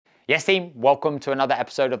Yes, team, welcome to another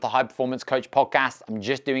episode of the High Performance Coach Podcast. I'm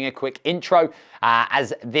just doing a quick intro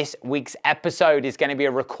as this week's episode is going to be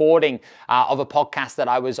a recording of a podcast that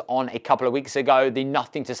I was on a couple of weeks ago, the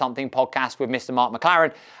Nothing to Something podcast with Mr. Mark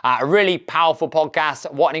McLaren. A really powerful podcast.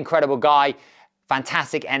 What an incredible guy.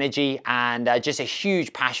 Fantastic energy and just a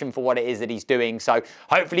huge passion for what it is that he's doing. So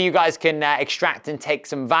hopefully you guys can extract and take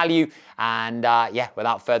some value. And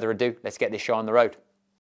without further ado, let's get this show on the road.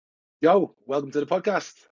 Yo, welcome to the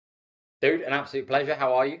podcast. Dude, an absolute pleasure.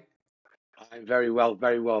 How are you? I'm very well,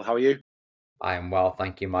 very well. How are you? I am well,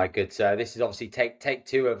 thank you, my good sir. This is obviously take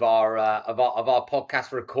two of our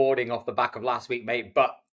podcast recording off the back of last week, mate.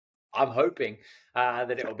 But I'm hoping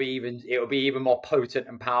that it'll be even more potent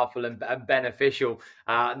and powerful and beneficial.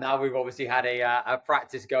 Now we've obviously had a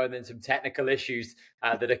practice going and some technical issues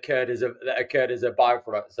that occurred as a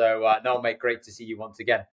byproduct. So no, mate, great to see you once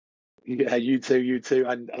again. Yeah, you too.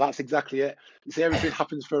 And that's exactly it. You see, everything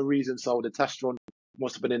happens for a reason. So the test run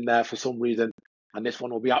must have been in there for some reason. And this one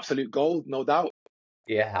will be absolute gold, no doubt.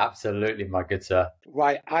 Yeah, absolutely, my good sir.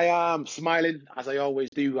 Right. I am smiling, as I always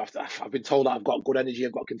do. I've been told that I've got good energy,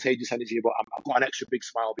 I've got contagious energy, but I've got an extra big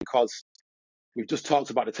smile because we've just talked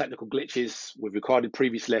about the technical glitches we've recorded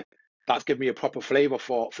previously. That's given me a proper flavour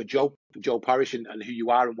for Joe Parish and who you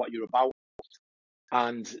are and what you're about.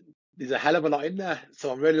 And there's a hell of a lot in there.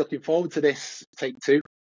 So I'm really looking forward to this take two.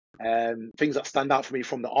 Things that stand out for me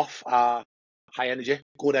from the off are high energy,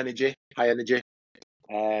 good energy, high energy,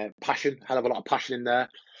 passion, hell of a lot of passion in there.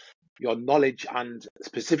 Your knowledge and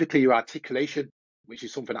specifically your articulation, which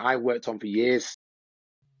is something I worked on for years.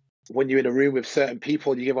 When you're in a room with certain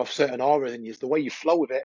people, you give off certain aura, and it's the way you flow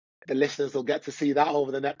with it. The listeners will get to see that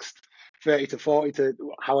over the next 30 to 40 to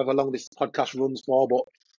however long this podcast runs for. But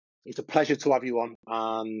it's a pleasure to have you on.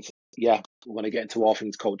 And yeah, we're going to get into all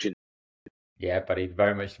things coaching. Yeah, buddy,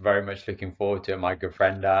 very much looking forward to it, my good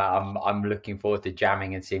friend. I'm looking forward to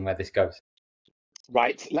jamming and seeing where this goes.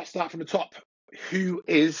 Right, let's start from the top. Who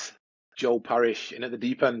is Joe Parish in at the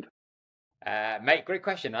deep end? Mate, great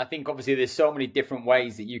question. I think obviously there's so many different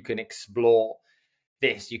ways that you can explore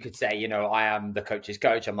this. You could say, I am the coach's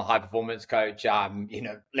coach. I'm a high performance coach. I'm,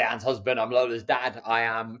 Leanne's husband. I'm Lola's dad. I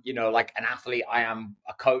am, like an athlete. I am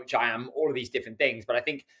a coach. I am all of these different things. But I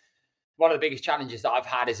think one of the biggest challenges that I've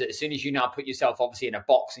had is that as soon as you now put yourself obviously in a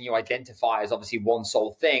box and you identify as obviously one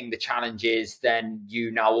sole thing, the challenge is then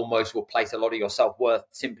you now almost will place a lot of your self-worth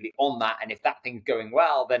simply on that. And if that thing's going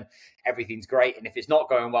well, then everything's great. And if it's not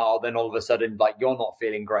going well, then all of a sudden, like, you're not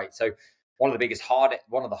feeling great. So one of the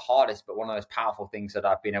hardest, but one of those powerful things that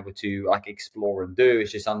I've been able to like explore and do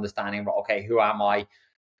is just understanding, okay, who am I?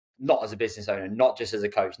 Not as a business owner, not just as a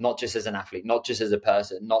coach, not just as an athlete, not just as a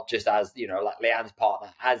person, not just as, like Leanne's partner,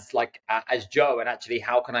 as Joe. And actually,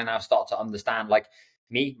 how can I now start to understand like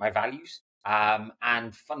me, my values,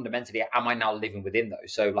 and fundamentally, am I now living within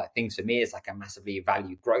those? So like things for me is like I massively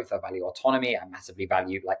value growth, I value autonomy, I massively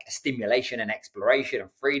value like stimulation and exploration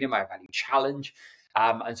and freedom, I value challenge.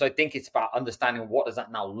 And so I think it's about understanding what does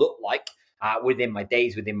that now look like within my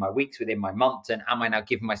days, within my weeks, within my months, and am I now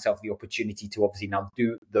giving myself the opportunity to obviously now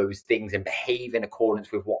do those things and behave in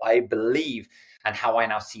accordance with what I believe and how I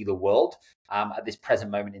now see the world at this present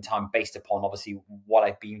moment in time, based upon obviously what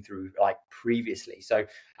I've been through like previously. So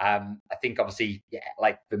I think obviously,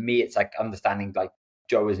 like for me, it's like understanding like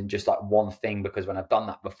Joe isn't just like one thing, because when I've done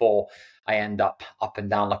that before, I end up and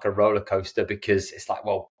down like a roller coaster, because it's like,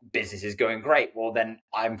 well, business is going great. Well, then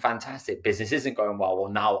I'm fantastic. Business isn't going well.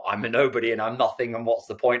 Well, now I'm a nobody and I'm nothing. And what's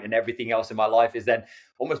the point? And everything else in my life is then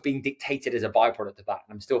almost being dictated as a byproduct of that.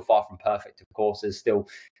 And I'm still far from perfect. Of course, there's still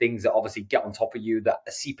things that obviously get on top of you that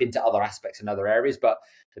seep into other aspects and other areas. But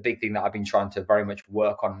the big thing that I've been trying to very much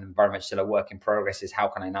work on, and very much still a work in progress, is how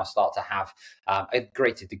can I now start to have a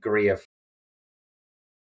greater degree of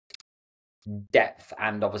depth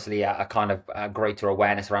and obviously a kind of greater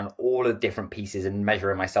awareness around all of the different pieces, and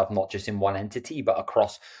measuring myself not just in one entity but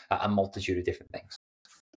across a multitude of different things.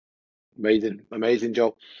 Amazing,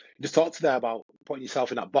 Joe. You just talked there about putting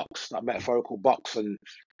yourself in that box, that metaphorical box, and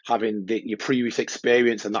having your previous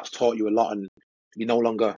experience, and that's taught you a lot, and you no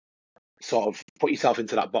longer sort of put yourself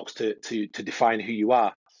into that box to define who you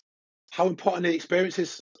are. How important are the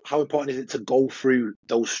experiences? How important is it to go through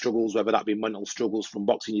those struggles, whether that be mental struggles from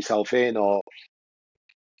boxing yourself in, or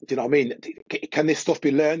do you know what I mean? Can this stuff be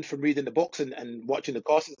learned from reading the books and watching the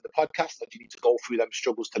courses and the podcast, or do you need to go through them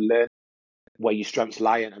struggles to learn where your strengths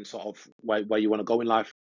lie and sort of where you want to go in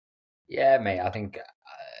life? Yeah, mate, I think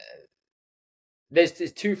there's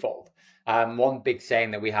twofold. One big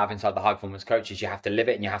saying that we have inside the High Performance Coach is you have to live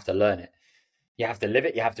it and you have to learn it. You have to live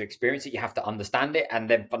it, you have to experience it, you have to understand it, and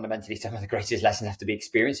then fundamentally some of the greatest lessons have to be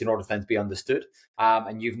experienced in order for them to be understood.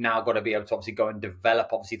 And you've now got to be able to obviously go and develop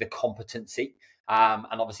obviously the competency,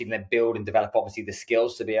 and obviously then build and develop obviously the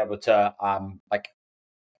skills to be able to like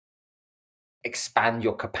expand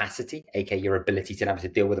your capacity, aka your ability to be able to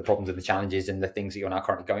deal with the problems and the challenges and the things that you're now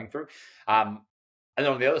currently going through. And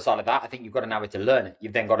then on the other side of that, I think you've got to now be able to learn it.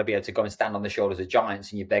 You've then got to be able to go and stand on the shoulders of giants,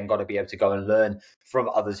 and you've then got to be able to go and learn from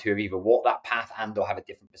others who have either walked that path and or have a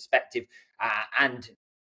different perspective, and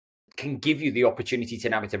can give you the opportunity to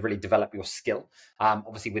now to really develop your skill,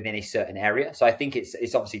 obviously within a certain area. So I think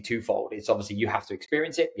it's obviously twofold. It's obviously you have to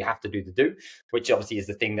experience it, you have to do the do, which obviously is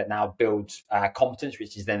the thing that now builds competence,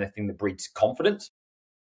 which is then the thing that breeds confidence.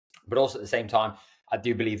 But also at the same time, I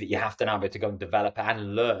do believe that you have to now be able to go and develop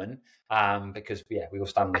and learn, because we all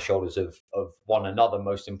stand on the shoulders of one another,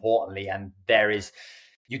 most importantly. And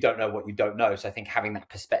you don't know what you don't know. So I think having that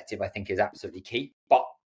perspective, I think, is absolutely key. But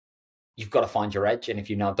you've got to find your edge. And if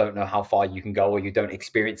you now don't know how far you can go, or you don't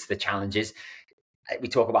experience the challenges, we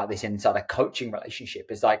talk about this inside a coaching relationship.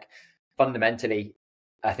 It's like fundamentally,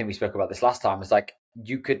 I think we spoke about this last time, it's like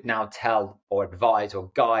you could now tell or advise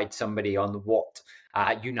or guide somebody on what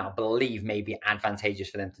you now believe may be advantageous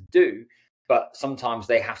for them to do. But sometimes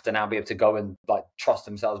they have to now be able to go and like trust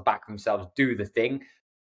themselves, back themselves, do the thing,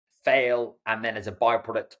 fail, and then as a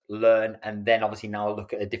byproduct learn, and then obviously now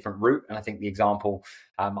look at a different route. And I think the example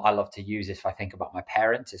I love to use, if I think about my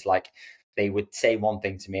parents, is like they would say one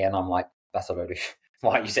thing to me and I'm like, that's a load of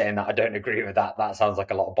why are you saying that? I don't agree with that. That sounds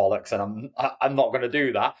like a lot of bollocks, and I'm not going to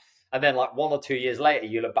do that. And then like 1 or 2 years later,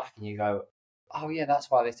 you look back and you go, oh yeah, that's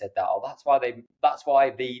why they said that. Or that's why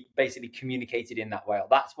they basically communicated in that way. Or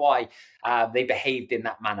that's why they behaved in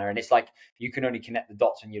that manner. And it's like, you can only connect the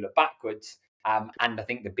dots when you look backwards. And I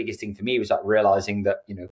think the biggest thing for me was like realizing that,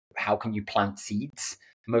 how can you plant seeds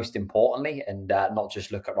most importantly, and not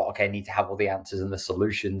just look at, okay, I need to have all the answers and the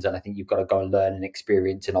solutions. And I think you've got to go and learn and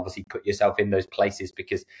experience and obviously put yourself in those places,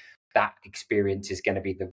 because that experience is going to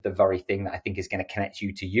be the very thing that I think is going to connect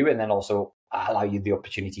you to you, and then also allow you the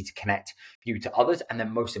opportunity to connect you to others. And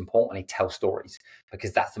then most importantly, tell stories,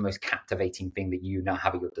 because that's the most captivating thing that you now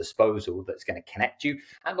have at your disposal that's going to connect you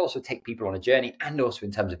and also take people on a journey. And also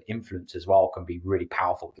in terms of influence as well, can be really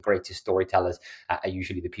powerful. The greatest storytellers are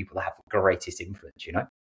usually the people that have the greatest influence,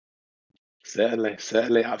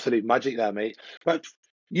 Certainly, absolute magic there, mate. But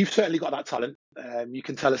you've certainly got that talent. You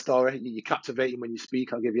can tell a story. You're captivating when you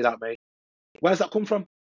speak. I'll give you that, mate. Where's that come from?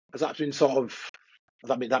 Has that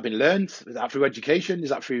been learned? Is that through education? Is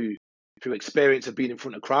that through experience of being in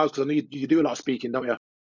front of crowds? Because I know you do a lot of speaking, don't you?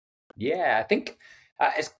 Yeah, I think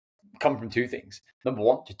it's come from two things. Number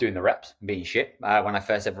one, just doing the reps and being shit. When I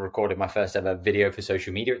first ever recorded my first ever video for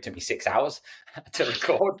social media, it took me 6 hours to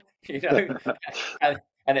record,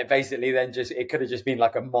 and it basically then it could have just been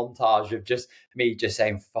like a montage of just me just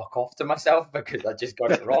saying fuck off to myself because I just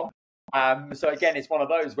got it wrong. So again, it's one of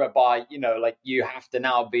those whereby, like you have to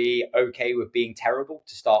now be okay with being terrible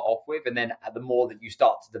to start off with. And then the more that you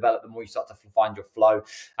start to develop, the more you start to find your flow,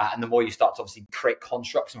 and the more you start to obviously create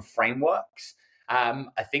constructs and frameworks,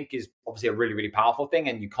 I think is obviously a really, really powerful thing.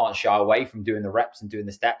 And you can't shy away from doing the reps and doing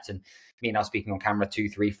the steps. And me now speaking on camera 2,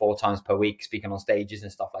 3, 4 times per week, speaking on stages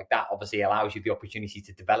and stuff like that, obviously allows you the opportunity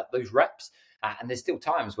to develop those reps. And there's still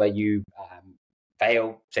times where you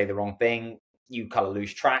fail, say the wrong thing, you kind of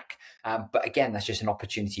lose track. But again, that's just an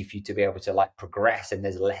opportunity for you to be able to like progress, and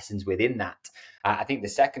there's lessons within that. I think the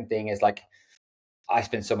second thing is like, I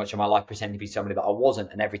spent so much of my life pretending to be somebody that I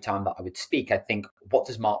wasn't. And every time that I would speak, I think, what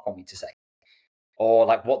does Mark want me to say? Or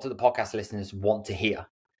like, what do the podcast listeners want to hear?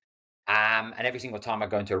 And every single time I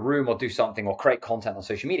go into a room or do something or create content on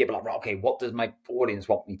social media, but like, okay, what does my audience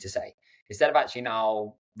want me to say? Instead of actually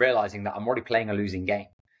now realizing that I'm already playing a losing game.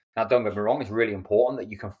 Now, don't get me wrong, it's really important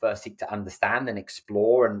that you can first seek to understand and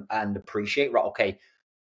explore and appreciate, right, okay,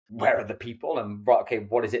 where are the people, and right, okay,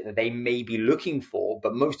 what is it that they may be looking for?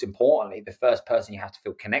 But most importantly, the first person you have to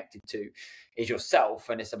feel connected to is yourself.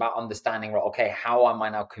 And it's about understanding, right, okay, how am I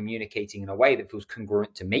now communicating in a way that feels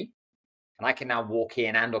congruent to me? And I can now walk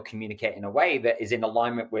in and or communicate in a way that is in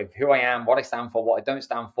alignment with who I am, what I stand for, what I don't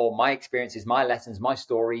stand for, my experiences, my lessons, my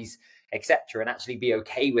stories, etc. And actually be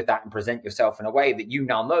okay with that and present yourself in a way that you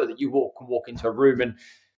now know that you can walk into a room and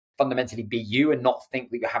fundamentally be you, and not think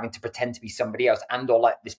that you're having to pretend to be somebody else and or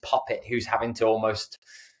like this puppet who's having to almost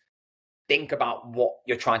think about what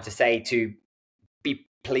you're trying to say to be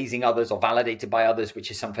pleasing others or validated by others,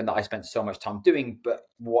 which is something that I spent so much time doing. But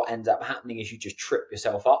what ends up happening is you just trip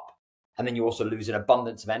yourself up, and then you also lose an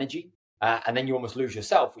abundance of energy, and then you almost lose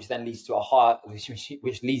yourself, which then leads to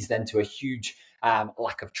which leads then to a huge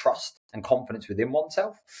lack of trust. and confidence within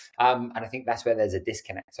oneself. And I think that's where there's a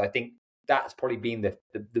disconnect. So I think that's probably been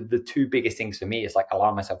the two biggest things for me, is like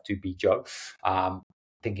allowing myself to be Joe,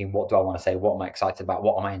 thinking, what do I want to say? What am I excited about?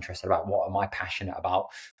 What am I interested about? What am I passionate about?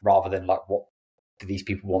 Rather than like, what do these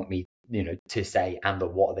people want me, to say, and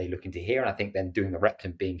what are they looking to hear? And I think then doing the reps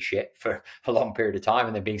and being shit for a long period of time,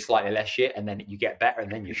 and then being slightly less shit, and then you get better,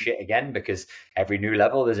 and then you're shit again, because every new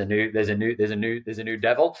level there's a new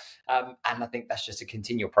devil. And I think that's just a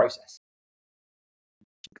continual process.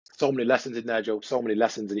 So many lessons in there, Joe. So many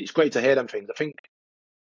lessons, and it's great to hear them things. I think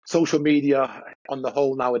social media on the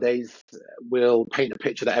whole nowadays will paint a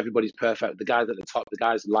picture that everybody's perfect. The guys at the top, the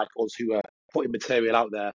guys like us who are putting material out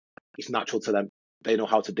there, it's natural to them. They know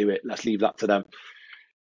how to do it. Let's leave that to them.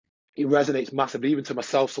 It resonates massively, even to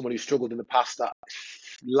myself, someone who struggled in the past, that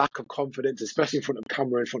lack of confidence, especially in front of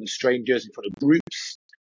camera, in front of strangers, in front of groups.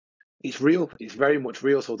 It's real. It's very much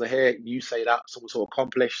real. So to hear you say that, someone so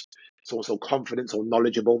accomplished, someone so confident, so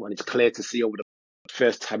knowledgeable, and it's clear to see over the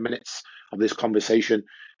first 10 minutes of this conversation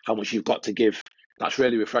how much you've got to give. That's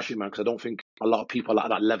really refreshing, man, because I don't think a lot of people at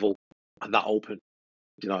that level are that open.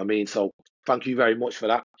 Do you know what I mean? So thank you very much for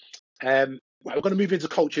that. Right, we're going to move into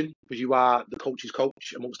coaching, because you are the coach's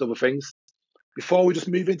coach, amongst other things. Before we just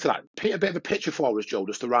move into that, paint a bit of a picture for us, Joe,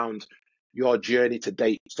 just around your journey to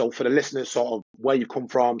date. So for the listeners, sort of where you've come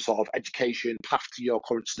from, sort of education, path to your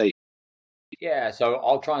current state. Yeah, so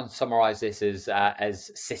I'll try and summarize this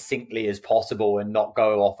as succinctly as possible and not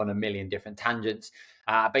go off on a million different tangents.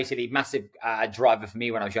 Basically, massive driver for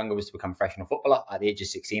me when I was younger was to become a professional footballer. At the age of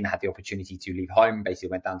 16, I had the opportunity to leave home, basically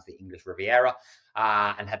went down to the English Riviera,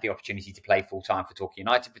 and had the opportunity to play full-time for Torquay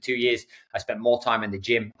United for 2 years. I spent more time in the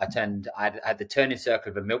gym. I had the turning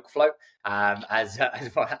circle of a milk float, as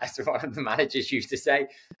one of the managers used to say.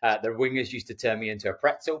 The wingers used to turn me into a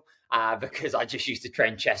pretzel, because I just used to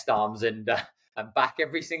train chest, arms, and back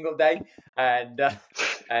every single day. And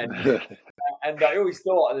I always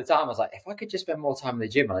thought at the time, I was like, if I could just spend more time in the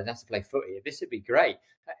gym and I didn't have to play footy, this would be great.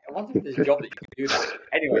 I wonder if there's a job that you could do that.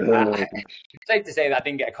 Anyway, safe to say that I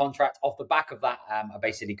didn't get a contract. Off the back of that, I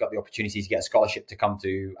basically got the opportunity to get a scholarship to come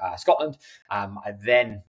to Scotland. I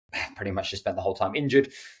then pretty much just spent the whole time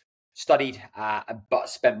injured. Studied, but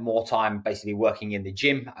spent more time basically working in the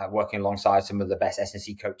gym, working alongside some of the best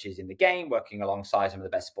S&C coaches in the game, working alongside some of the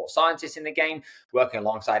best sports scientists in the game, working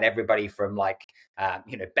alongside everybody from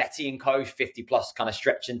Betty and Co, 50 plus kind of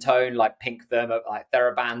stretch and tone, like pink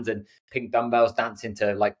TheraBands and pink dumbbells, dancing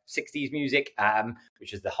to like 60s music,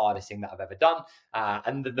 which is the hardest thing that I've ever done,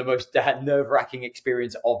 and the most nerve-wracking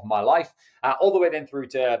experience of my life, all the way then through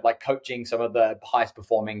to like coaching some of the highest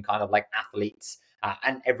performing kind of like athletes,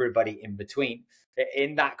 and everybody in between.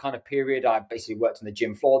 In that kind of period, I basically worked on the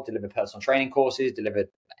gym floor, delivered personal training courses, delivered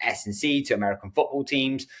S&C to American football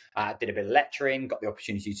teams, did a bit of lecturing, got the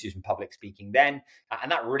opportunity to do some public speaking then.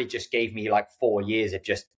 And that really just gave me like 4 years of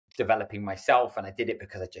just developing myself. And I did it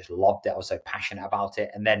because I just loved it. I was so passionate about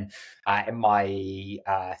it. And then in my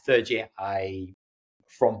third year,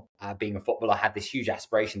 from being a footballer, I had this huge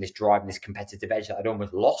aspiration, this drive, and this competitive edge that I'd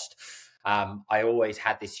almost lost. I always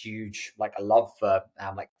had this huge a love for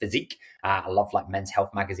physique. I love like men's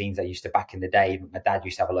health magazines. I used to, back in the day, my dad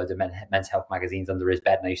used to have a load of men's health magazines under his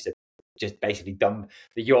bed, and I used to just basically dumb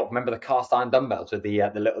the York. Remember the cast iron dumbbells with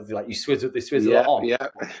the little you swizzle it on? Yeah.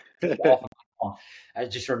 I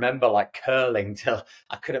just remember like curling till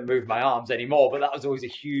I couldn't move my arms anymore. But that was always a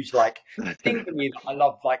huge thing for me. That I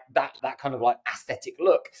love that kind of aesthetic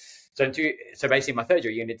look. So basically, my third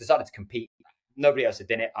year unit decided to compete. Nobody else had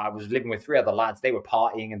done it. I was living with 3 other lads. They were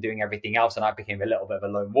partying and doing everything else, and I became a little bit of a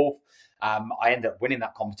lone wolf. I ended up winning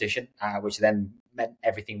that competition, which then meant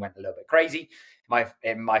everything went a little bit crazy.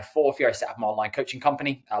 In my 4th year, I set up my online coaching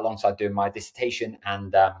company alongside doing my dissertation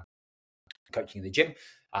and coaching in the gym.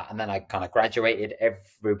 And then I kind of graduated.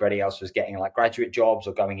 Everybody else was getting graduate jobs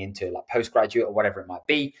or going into postgraduate or whatever it might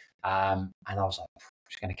be. And I was like,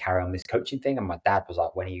 I'm just going to carry on this coaching thing. And my dad was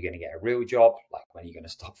like, when are you going to get a real job? When are you going to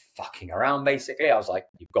stop fucking around, basically? I was like,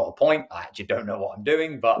 you've got a point. I actually don't know what I'm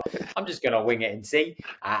doing, but I'm just going to wing it and see.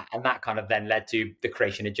 And that kind of then led to the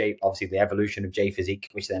creation of obviously the evolution of J Physique,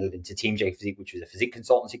 which then led into Team J Physique, which was a physique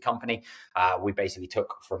consultancy company. We basically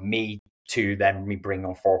took from me to then me bring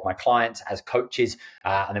on 4 of my clients as coaches.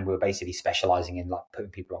 And then we were basically specializing in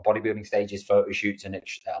putting people on bodybuilding stages, photo shoots, and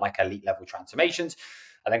elite level transformations.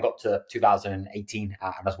 I then got to 2018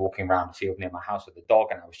 and I was walking around the field near my house with the dog,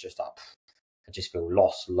 and I was just I just feel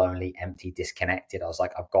lost, lonely, empty, disconnected. I was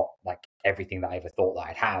like, I've got everything that I ever thought that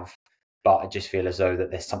I'd have, but I just feel as though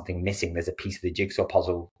that there's something missing. There's a piece of the jigsaw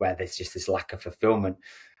puzzle where there's just this lack of fulfillment.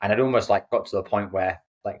 And I'd almost got to the point where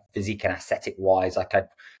physique and aesthetic wise,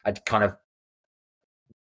 I'd kind of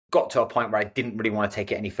got to a point where I didn't really want to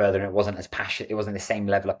take it any further, and it wasn't as passion. It wasn't the same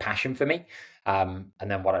level of passion for me. And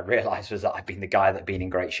then what I realized was that I've been the guy that been in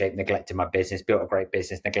great shape, neglected my business, built a great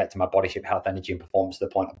business, neglected my body shape, health, energy, and performance to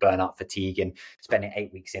the point of burnout, fatigue, and spending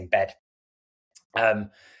 8 weeks in bed.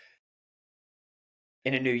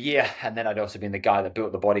 In a new year. And then I'd also been the guy that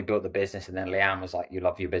built the body, built the business. And then Leanne was like, you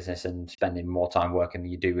love your business and spending more time working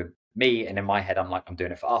than you do with me. And in my head, I'm like, I'm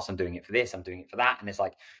doing it for us. I'm doing it for this. I'm doing it for that. And it's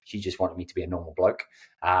like, she just wanted me to be a normal bloke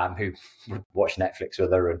who would watch Netflix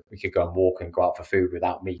with her, and we could go and walk and go out for food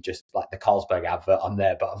without me, just like the Carlsberg advert. I'm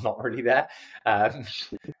there, but I'm not really there. And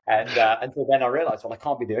so then I realized, well, I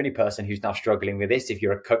can't be the only person who's now struggling with this. If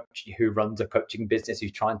you're a coach who runs a coaching business,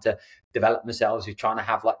 who's trying to develop themselves, who's trying to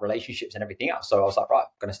have like relationships and everything else. So I was like, right,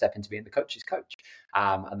 I'm going to step into being the coach's coach.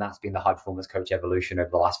 And that's been the high performance coach evolution over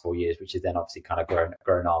the last 4 years, which is then obviously kind of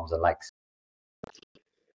grown arms and legs.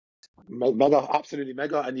 Mega, absolutely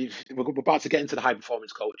mega. And we're about to get into the high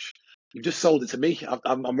performance coach. You've just sold it to me.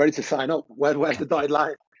 I'm ready to sign up. Where's the dotted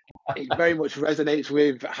line? It very much resonates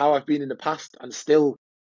with how I've been in the past, and still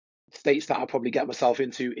states that I probably get myself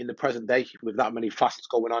into in the present day, with that many facets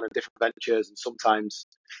going on and different ventures. And sometimes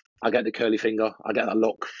I get the curly finger. I get that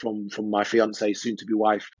look from my fiance, soon to be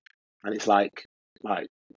wife, and it's like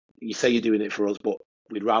you say you're doing it for us, but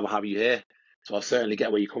we'd rather have you here. So I certainly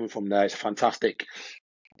get where you're coming from there. It's a fantastic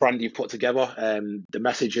brand you've put together. The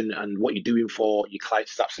message and what you're doing for your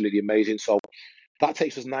clients is absolutely amazing. So that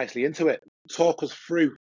takes us nicely into it. Talk us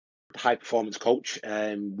through the high performance coach,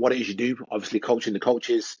 what it is you do, obviously coaching the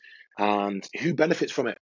coaches, and who benefits from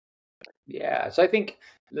it. Yeah. So I think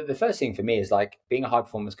the first thing for me is like being a high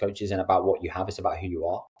performance coach isn't about what you have, it's about who you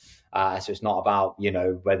are. So it's not about,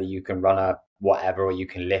 whether you can run a whatever, or you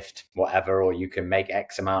can lift whatever, or you can make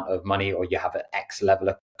X amount of money, or you have an X level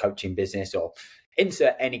of coaching business, or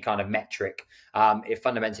insert any kind of metric. It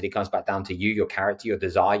fundamentally comes back down to you, your character, your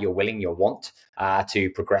desire, your willing, your want to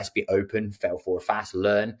progress, be open, fail forward fast,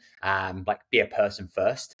 learn, be a person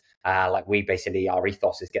first. We basically, our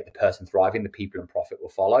ethos is get the person thriving, the people and profit will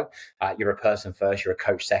follow. You're a person first, you're a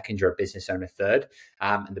coach second, you're a business owner third.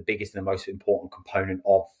 And the biggest and the most important component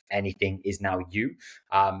of anything is now you.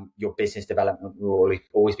 Your business development will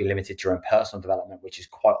always be limited to your own personal development, which is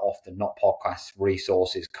quite often not podcasts,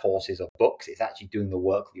 resources, courses, or books. It's actually doing the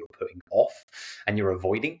work that you're putting off and you're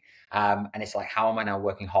avoiding. And it's like, how am I now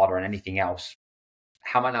working harder on anything else?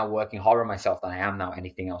 How am I now working harder on myself than I am now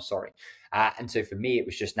anything else? Sorry. And so for me, it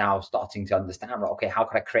was just now starting to understand, right, okay, how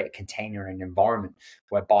could I create a container and an environment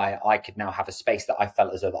whereby I could now have a space that I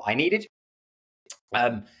felt as though that I needed,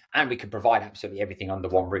 and we could provide absolutely everything under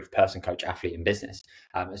one roof: person, coach, athlete, and business.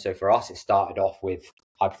 And so for us, it started off with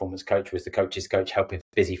high performance coach was the coach's coach, helping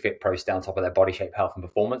busy fit pros stay on top of their body shape, health, and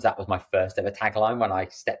performance. That was my first ever tagline when I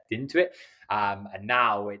stepped into it. And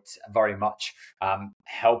now it's very much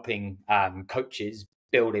helping coaches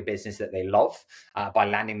build a business that they love by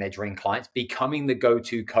landing their dream clients, becoming the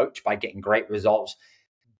go-to coach by getting great results,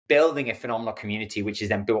 building a phenomenal community, which is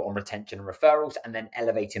then built on retention and referrals, and then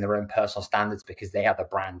elevating their own personal standards because they are the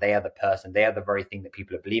brand, they are the person, they are the very thing that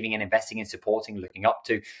people are believing in, investing in, supporting, looking up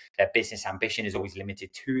to. Their business ambition is always limited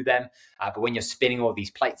to them. But when you're spinning all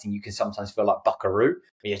these plates, and you can sometimes feel like buckaroo,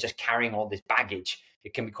 where you're just carrying all this baggage,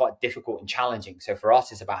 it can be quite difficult and challenging. So for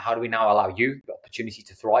us, it's about how do we now allow you the opportunity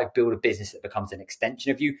to thrive, build a business that becomes an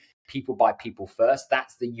extension of you, people by people first.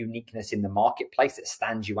 That's the uniqueness in the marketplace that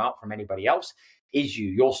stands you out from anybody else. Is you,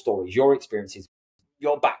 your stories, your experiences,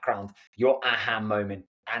 your background, your aha moment.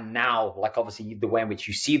 And now, obviously, the way in which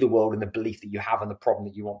you see the world and the belief that you have and the problem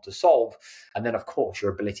that you want to solve. And then, of course,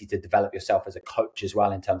 your ability to develop yourself as a coach as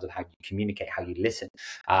well in terms of how you communicate, how you listen.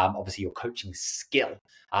 Obviously, your coaching skill,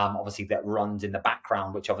 obviously, that runs in the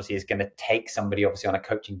background, which obviously is going to take somebody, obviously, on a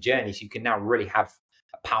coaching journey. So you can now really have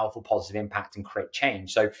a powerful, positive impact and create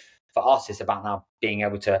change. So for us, it's about now being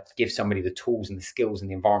able to give somebody the tools and the skills and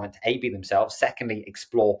the environment to A, be themselves. Secondly,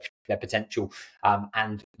 explore their potential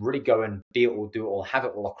and really go and be it all, do it all, have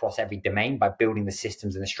it all across every domain by building the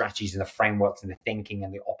systems and the strategies and the frameworks and the thinking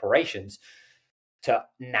and the operations to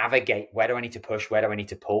navigate where do I need to push, where do I need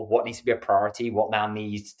to pull, what needs to be a priority, what now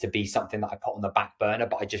needs to be something that I put on the back burner,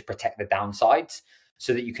 but I just protect the downsides,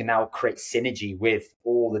 so that you can now create synergy with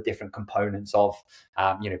all the different components of,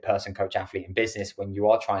 person, coach, athlete, and business when you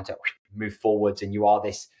are trying to move forwards and you are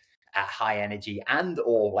this high energy and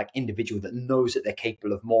or individual that knows that they're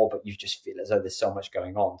capable of more, but you just feel as though there's so much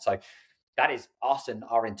going on. So that is us, and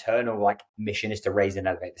our internal mission is to raise and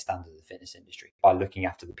elevate the standard of the fitness industry by looking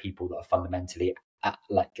after the people that are fundamentally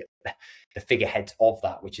the figureheads of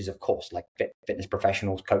that, which is of course fitness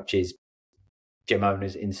professionals, coaches, gym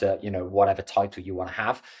owners, insert, whatever title you want to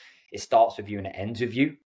have. It starts with you and it ends with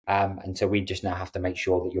you. And so we just now have to make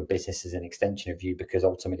sure that your business is an extension of you, because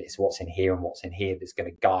ultimately it's what's in here and what's in here that's going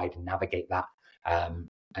to guide and navigate that.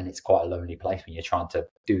 And it's quite a lonely place when you're trying to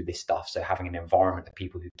do this stuff. So having an environment of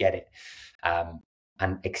people who get it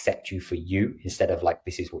and accept you for you, instead of like,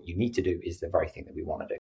 this is what you need to do, is the very thing that we want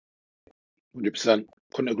to do. 100%.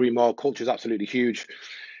 Couldn't agree more. Culture is absolutely huge.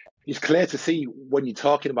 It's clear to see when you're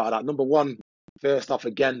talking about that. Number one, first off,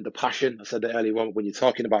 again, the passion. I said that earlier on, when you're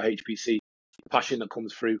talking about HPC, the passion that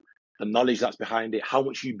comes through, the knowledge that's behind it, how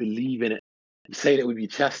much you believe in it. You're saying it with your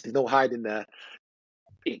chest, there's no hiding there.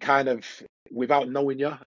 It kind of, without knowing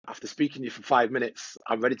you, after speaking to you for 5 minutes,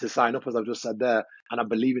 I'm ready to sign up, as I've just said there, and I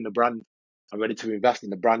believe in the brand. I'm ready to invest in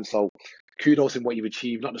the brand. So kudos in what you've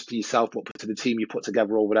achieved, not just to yourself, but to the team you put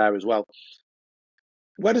together over there as well.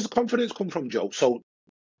 Where does the confidence come from, Joe? So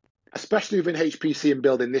especially within HPC and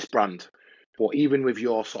building this brand, or even with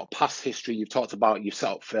your sort of past history, you've talked about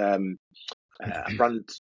yourself, a brand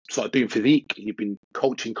sort of doing physique, you've been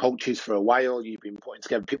coaching coaches for a while, you've been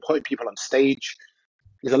putting people on stage.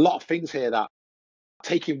 There's a lot of things here that,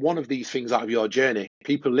 taking one of these things out of your journey,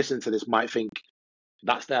 people listening to this might think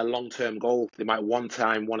that's their long-term goal. They might one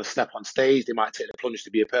time want to step on stage, they might take the plunge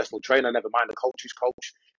to be a personal trainer, never mind a coach's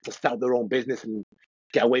coach, to set up their own business and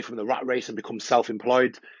get away from the rat race and become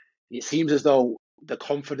self-employed. It seems as though the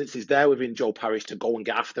confidence is there within Joe Parish to go and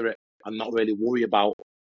get after it and not really worry about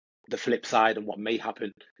the flip side and what may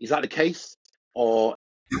happen. Is that the case? Or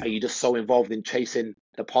are you just so involved in chasing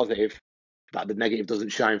the positive that the negative doesn't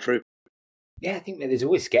shine through? Yeah, I think that there's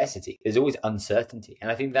always scarcity. There's always uncertainty.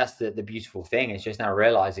 And I think that's the beautiful thing. It's just now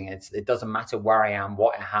realizing it doesn't matter where I am,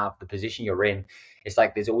 what I have, the position you're in. It's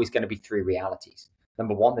like there's always going to be three realities.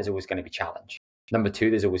 Number one, there's always going to be challenge. Number two,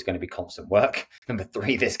 there's always going to be constant work. Number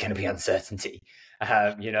three, there's going to be uncertainty.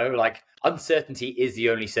 Like uncertainty is the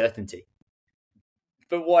only certainty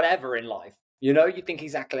for whatever in life. You think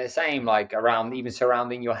exactly the same, like around even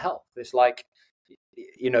surrounding your health. It's like,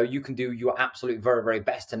 you can do your absolute very, very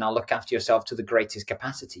best to now look after yourself to the greatest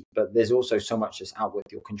capacity. But there's also so much that's out with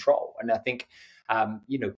your control. And I think,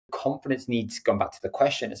 confidence needs, going back to the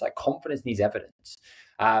question, it's like confidence needs evidence.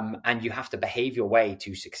 And you have to behave your way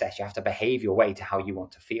to success. You have to behave your way to how you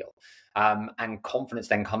want to feel. And confidence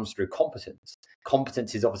then comes through competence.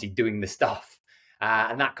 Competence is obviously doing the stuff.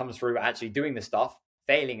 And that comes through actually doing the stuff,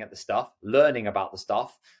 failing at the stuff, learning about the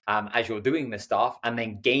stuff as you're doing the stuff, and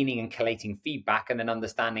then gaining and collating feedback, and then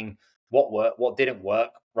understanding what worked, what didn't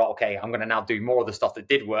work. Right, okay, I'm going to now do more of the stuff that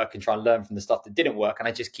did work and try and learn from the stuff that didn't work, and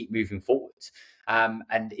I just keep moving forwards.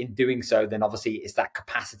 And in doing so, then obviously it's that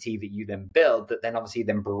capacity that you then build that then obviously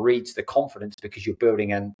then breeds the confidence, because you're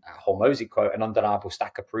building a Hormozy quote, an undeniable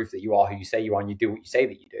stack of proof that you are who you say you are and you do what you say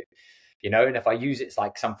that you do. And if I use it's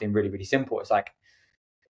like something really, really simple, it's like,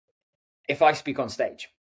 if I speak on stage,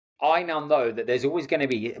 I now know that there's always going to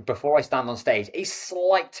be, before I stand on stage, a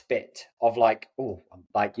slight bit of like, oh,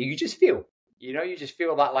 like you just feel, you just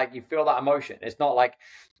feel that, like you feel that emotion. It's not like,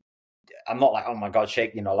 I'm not like, oh my God,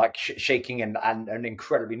 shaking and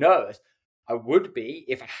incredibly nervous. I would be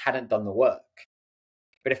if I hadn't done the work.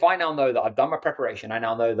 But if I now know that I've done my preparation, I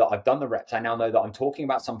now know that I've done the reps, I now know that I'm talking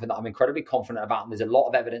about something that I'm incredibly confident about, and there's a lot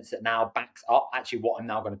of evidence that now backs up actually what I'm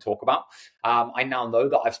now going to talk about. I now know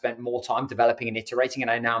that I've spent more time developing and iterating,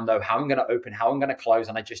 and I now know how I'm going to open, how I'm going to close,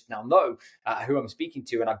 and I just now know who I'm speaking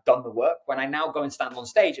to, and I've done the work. When I now go and stand on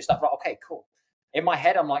stage, it's like, right, okay, cool. In my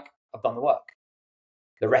head, I'm like, I've done the work.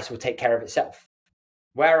 The rest will take care of itself.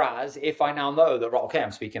 Whereas if I now know that, right, okay,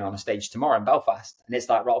 I'm speaking on a stage tomorrow in Belfast, and it's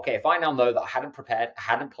like, right, okay, if I now know that I hadn't prepared, I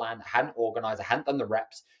hadn't planned, I hadn't organized, I hadn't done the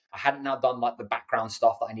reps, I hadn't now done like the background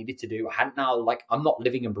stuff that I needed to do, I hadn't now, like, I'm not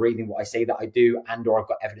living and breathing what I say that I do, and or I've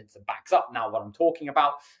got evidence that backs up now what I'm talking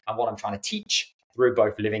about and what I'm trying to teach through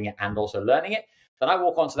both living it and also learning it, then I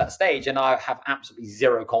walk onto that stage and I have absolutely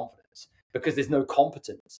zero confidence, because there's no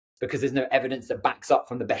competence, because there's no evidence that backs up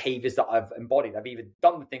from the behaviors that I've embodied. I've either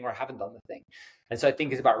done the thing or I haven't done the thing. And so I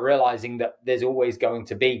think it's about realizing that there's always going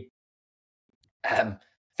to be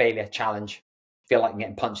failure, challenge, feel like I'm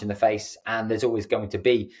getting punched in the face, and there's always going to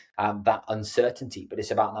be that uncertainty. But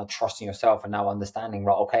it's about now trusting yourself and now understanding,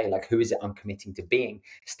 right, okay, like who is it I'm committing to being,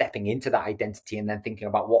 stepping into that identity, and then thinking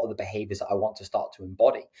about what are the behaviors that I want to start to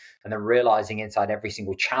embody, and then realizing inside every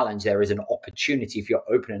single challenge there is an opportunity if you're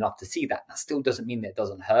open enough to see that. That still doesn't mean that it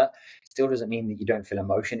doesn't hurt. It still doesn't mean that you don't feel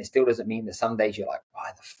emotion. It still doesn't mean that some days you're like,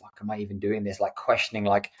 why the fuck am I even doing this? Like questioning,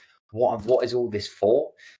 like, what is all this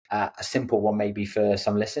for? A simple one maybe for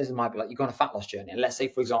some listeners, it might be like, you've gone on a fat loss journey, and let's say,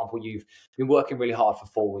 for example, you've been working really hard for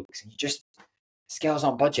 4 weeks and you just, scales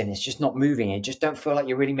aren't budging, it's just not moving, you just don't feel like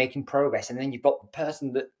you're really making progress. And then you've got the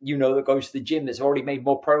person that that goes to the gym that's already made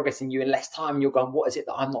more progress than you in less time, and you're going, what is it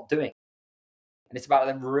that I'm not doing? And it's about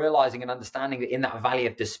them realizing and understanding that in that valley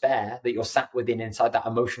of despair that you're sat within, inside that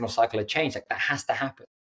emotional cycle of change, like that has to happen.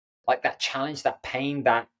 Like that challenge, that pain,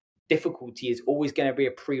 that difficulty is always going to be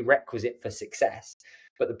a prerequisite for success.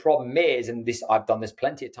 But the problem is, and this I've done this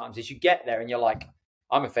plenty of times, is you get there and you're like,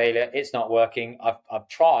 I'm a failure. It's not working. I've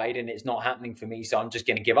tried and it's not happening for me. So I'm just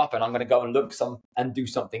going to give up and I'm going to go and and do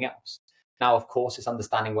something else. Now, of course, it's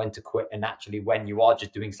understanding when to quit and actually when you are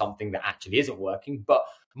just doing something that actually isn't working. But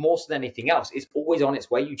more so than anything else, it's always on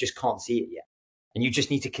its way. You just can't see it yet. And you just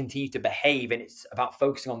need to continue to behave. And it's about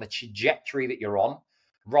focusing on the trajectory that you're on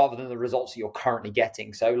rather than the results that you're currently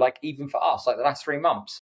getting. So like even for us, like the last 3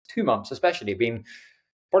 months, 2 months especially, been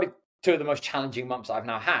probably 2 of the most challenging months I've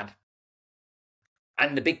now had.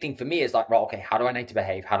 And the big thing for me is like, right, okay, how do I need to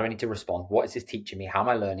behave? How do I need to respond? What is this teaching me? How am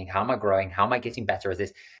I learning? How am I growing? How am I getting better at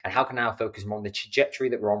this? And how can I now focus more on the trajectory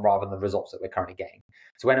that we're on rather than the results that we're currently getting?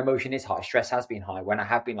 So when emotion is high, stress has been high, when I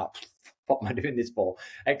have been like, what am I doing this for?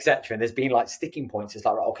 Etc. And there's been like sticking points. It's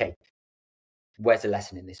like, right, okay, where's the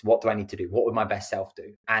lesson in this? What do I need to do? What would my best self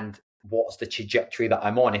do? And what's the trajectory that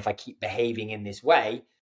I'm on if I keep behaving in this way?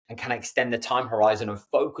 And can I extend the time horizon and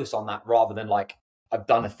focus on that rather than like, I've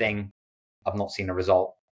done a thing, I've not seen a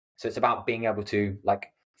result. So it's about being able to like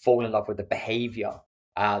fall in love with the behavior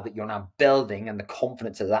that you're now building and the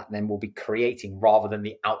confidence of that then will be creating rather than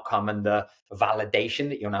the outcome and the validation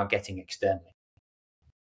that you're now getting externally.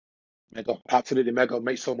 Mega, absolutely mega.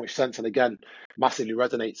 Makes so much sense. And again, massively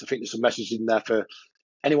resonates. I think there's some message in there for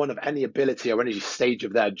anyone of any ability or any stage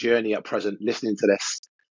of their journey at present listening to this.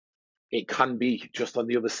 It can be just on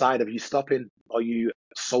the other side of you stopping or you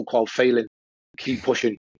so-called failing. Keep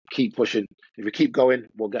pushing, keep pushing. If we keep going,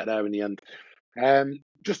 we'll get there in the end.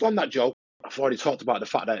 Just on that, Joe, I've already talked about the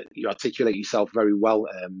fact that you articulate yourself very well.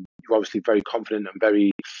 You're obviously very confident and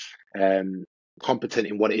very competent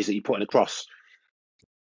in what it is that you're putting across.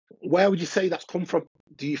 Where would you say that's come from?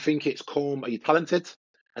 Do you think it's come? Are you talented?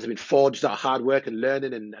 Has it been forged out of hard work and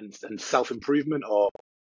learning and self-improvement? Or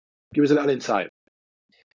give us a little insight.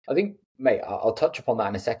 I think, mate, I'll touch upon that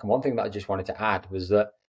in a second. One thing that I just wanted to add was that,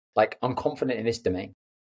 like, I'm confident in this domain,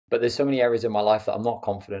 but there's so many areas in my life that I'm not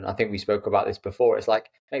confident. I think we spoke about this before. It's like,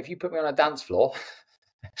 mate, if you put me on a dance floor,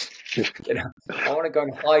 you know, I want to go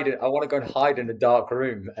and hide. I want to go and hide in a dark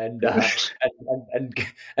room and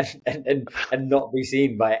and not be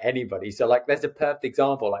seen by anybody. So, like, there's a perfect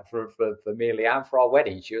example. Like for me and Leanne for our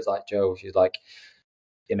wedding, she was like, Joe, she's like,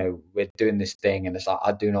 you know, we're doing this thing, and it's like,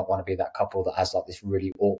 I do not want to be that couple that has like this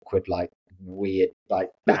really awkward, like weird, like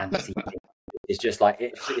dancing thing. It's just like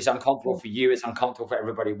it's uncomfortable for you, it's uncomfortable for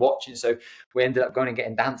everybody watching. So we ended up going and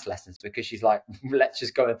getting dance lessons because she's like, let's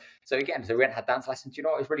just go. So we went and had dance lessons. You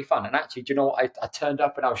know, it was really fun. And actually, do you know what? I turned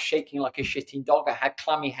up and I was shaking like a shitting dog. I had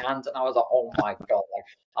clammy hands, and I was like, oh my god,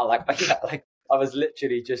 I was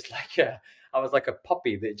literally just like I was like a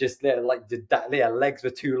puppy that just like their legs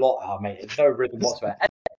were too long. Oh mate, no rhythm whatsoever.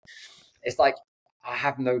 It's like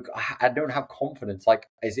I don't have confidence. Like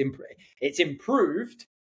it's improved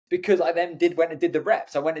because I then went and did the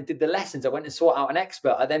reps. I went and did the lessons. I went and sought out an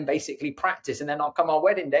expert. I then basically practiced, and then I'll come on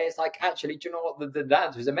wedding day. It's like, actually, do you know what? The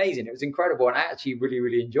dance was amazing. It was incredible, and I actually really,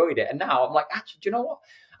 really enjoyed it. And now I'm like, actually, do you know what?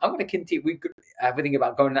 I'm going to continue. We could everything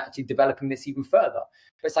about going and actually developing this even further.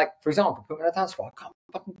 But it's like, for example, put me on a dance floor. I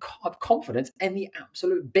can't have confidence in the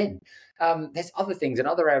absolute bin. There's other things in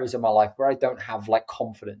other areas of my life where I don't have like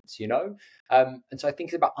confidence, you know? And so I think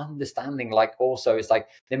it's about understanding, like, also it's like,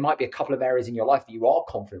 there might be a couple of areas in your life that you are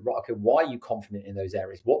confident, right? Okay, why are you confident in those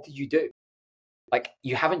areas? What did you do? Like,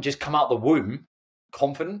 you haven't just come out the womb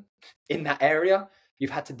confident in that area.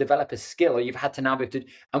 You've had to develop a skill, or you've had to now be able to,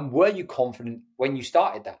 and were you confident when you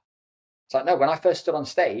started that? It's like, no, when I first stood on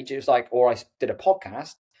stage, it was like, or I did a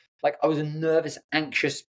podcast, like I was a nervous,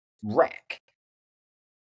 anxious wreck.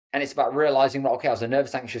 And it's about realizing, right, okay, I was a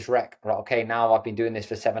nervous, anxious wreck. Right, okay, now I've been doing this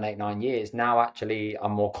for 7, 8, 9 years. Now, actually,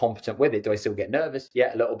 I'm more competent with it. Do I still get nervous?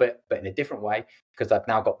 Yeah, a little bit, but in a different way, because I've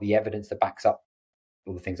now got the evidence that backs up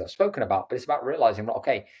all the things I've spoken about. But it's about realizing, right,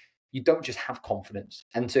 okay, you don't just have confidence.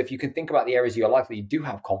 And so if you can think about the areas of your life that you do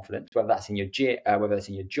have confidence, whether that's in your whether that's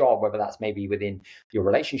in your job, whether that's maybe within your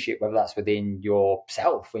relationship, whether that's within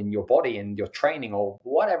yourself, in your body, in your training, or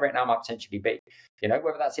whatever it now might potentially be, you know,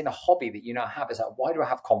 whether that's in a hobby that you now have, is like, why do I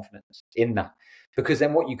have confidence in that? Because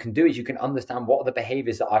then what you can do is you can understand what are the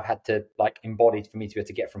behaviors that I've had to like embody for me to be able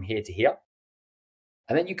to get from here to here.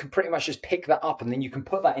 And then you can pretty much just pick that up, and then you can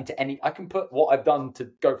put that into I can put what I've done to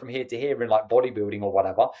go from here to here in like bodybuilding or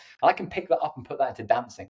whatever. And I can pick that up and put that into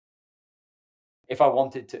dancing if I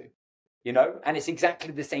wanted to, you know? And it's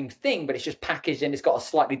exactly the same thing, but it's just packaged and it's got a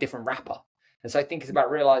slightly different wrapper. And so I think it's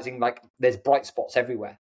about realizing like there's bright spots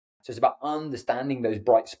everywhere. So it's about understanding those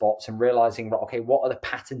bright spots and realizing, right, okay, what are the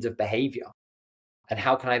patterns of behavior? And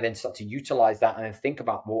how can I then start to utilize that and then think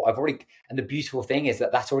about, well, and the beautiful thing is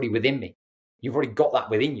that that's already within me. You've already got that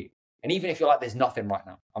within you. And even if you're like, there's nothing right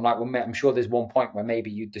now, I'm like, well, I'm sure there's one point where maybe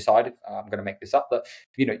you decided, I'm going to make this up, that,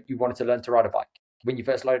 you wanted to learn to ride a bike. When you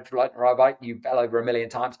first learned to ride a bike, you fell over a million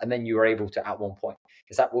times, and then you were able to at one point.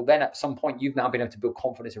 It's like, well, then at some point, you've now been able to build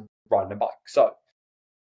confidence in riding a bike. So,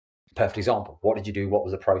 perfect example. What did you do? What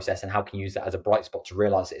was the process? And how can you use that as a bright spot to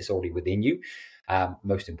realize that it's already within you?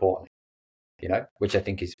 Most importantly, which I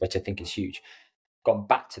think is huge. Gone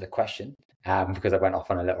back to the question, because I went off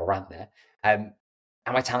on a little rant there.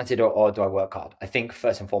 Am I talented or do I work hard? I think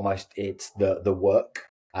first and foremost, it's the work.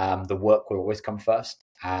 The work will always come first.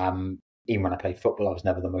 Even when I played football, I was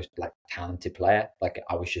never the most talented player.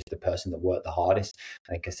 I was just the person that worked the hardest.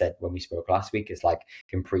 I think I said when we spoke last week, it's like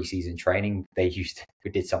in pre-season training,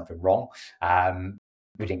 we did something wrong.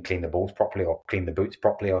 We didn't clean the balls properly or clean the boots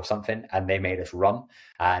properly or something, and they made us run.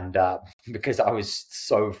 And because I was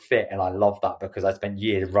so fit, and I love that because I spent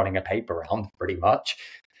years running a paper round pretty much,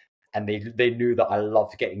 and they knew that I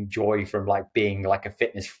loved getting joy from being a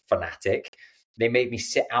fitness fanatic. They made me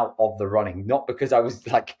sit out of the running, not because I was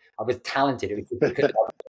talented. It was because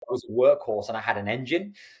I was a workhorse and I had an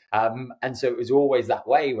engine. And so it was always that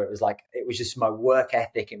way where it was just my work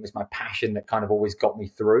ethic. It was my passion that kind of always got me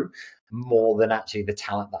through more than actually the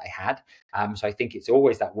talent that I had. So I think it's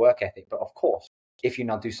always that work ethic. But of course, if you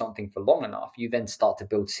now do something for long enough, you then start to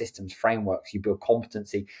build systems, frameworks, you build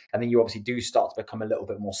competency, and then you obviously do start to become a little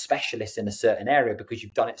bit more specialist in a certain area because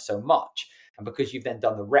you've done it so much. And because you've then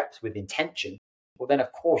done the reps with intention, well, then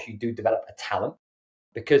of course you do develop a talent,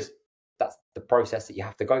 because that's the process that you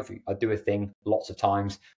have to go through. I do a thing lots of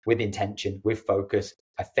times with intention, with focus.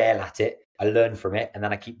 I fail at it, I learn from it, and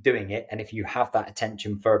then I keep doing it. And if you have that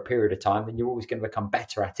attention for a period of time, then you're always going to become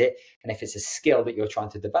better at it. And if it's a skill that you're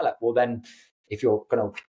trying to develop, well, then if you're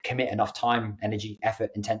going to commit enough time, energy,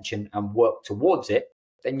 effort, intention, and work towards it,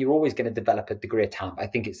 then you're always going to develop a degree of talent. I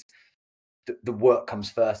think it's the work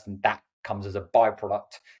comes first, and that comes as a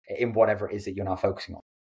byproduct in whatever it is that you're now focusing on.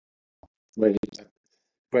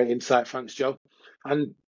 Great insight. Thanks, Joe.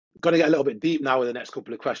 And going to get a little bit deep now with the next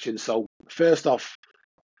couple of questions. So first off,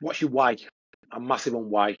 what's your why? A massive on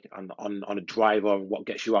why, and on a driver, what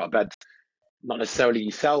gets you out of bed? Not necessarily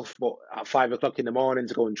yourself, but at 5 o'clock in the morning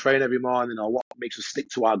to go and train every morning, or what makes us stick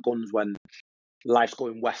to our guns when life's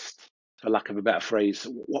going west, for lack of a better phrase.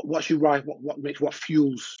 What's your why? What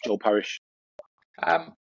fuels Joe Parish?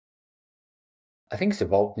 I think it's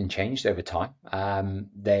evolved and changed over time.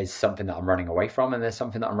 There's something that I'm running away from, and there's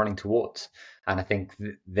something that I'm running towards. And I think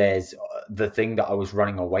there's the thing that I was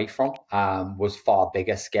running away from was far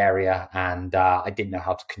bigger, scarier, and I didn't know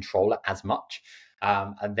how to control it as much.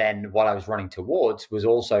 And then what I was running towards was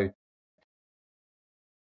also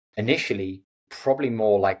initially probably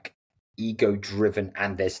more ego driven,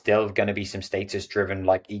 and there's still going to be some status driven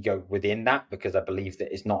ego within that, because I believe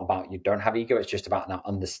that it's not about you don't have ego, it's just about now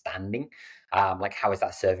understanding how is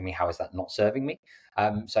that serving me, how is that not serving me.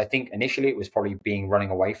 So I think initially it was probably running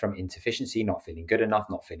away from insufficiency, not feeling good enough,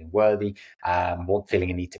 not feeling worthy,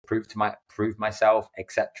 feeling a need to prove myself,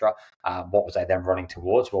 etc. What was I then running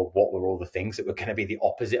towards? Well, what were all the things that were going to be the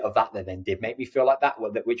opposite of that then did make me feel like that,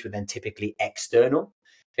 which were then typically external.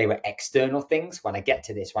 They were external things. When I get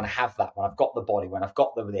to this, when I have that, when I've got the body, when I've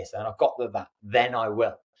got the this, and I've got the that, then I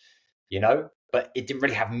will, But it didn't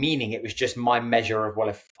really have meaning. It was just my measure of, well,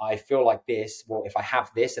 if I feel like this, well, if I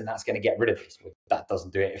have this, and that's going to get rid of this. Well, that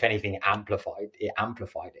doesn't do it. If anything, it amplified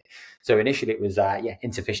it. So initially it was,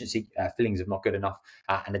 insufficiency, feelings of not good enough,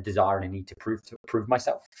 and a desire and a need to prove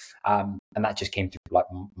myself. And that just came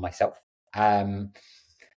through myself.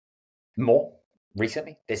 More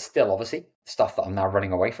recently, there's still obviously stuff that I'm now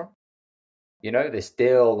running away from. There's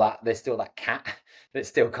still that cat that's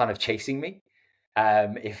still kind of chasing me.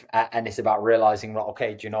 And it's about realizing, well,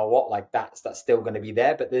 okay, do you know what? That's still going to be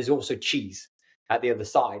there, but there's also cheese at the other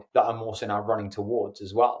side that I'm also now running towards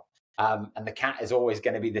as well. And the cat is always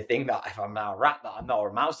going to be the thing that if I'm now a rat, that I'm not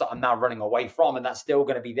a mouse, that I'm now running away from, and that's still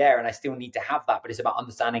going to be there, and I still need to have that. But it's about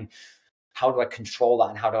understanding, how do I control that,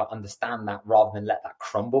 and how do I understand that, rather than let that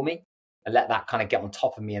crumble me and let that kind of get on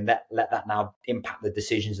top of me, and let that now impact the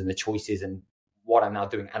decisions and the choices and what I'm now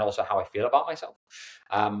doing, and also how I feel about myself.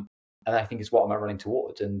 And I think it's what I'm running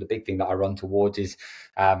towards. And the big thing that I run towards is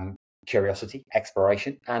curiosity,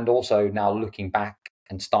 exploration, and also now looking back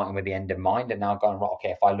and starting with the end in mind, and now going, right, okay,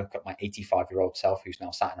 if I look at my 85-year-old self who's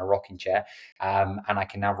now sat in a rocking chair, and I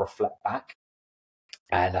can now reflect back,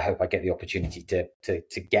 and I hope I get the opportunity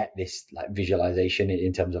to get this visualization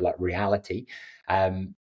in terms of reality.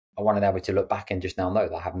 I want to be able to look back and just now know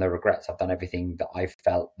that I have no regrets. I've done everything that I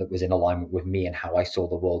felt that was in alignment with me and how I saw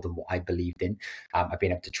the world and what I believed in. I've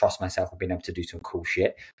been able to trust myself. I've been able to do some cool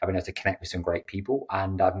shit. I've been able to connect with some great people.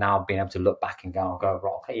 And I've now been able to look back and go,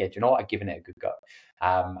 right, okay, yeah, do you know what? I've given it a good go.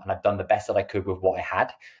 And I've done the best that I could with what I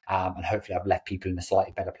had. And hopefully I've left people in a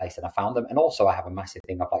slightly better place than I found them. And also I have a massive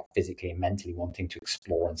thing of like physically and mentally wanting to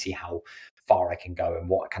explore and see how far I can go and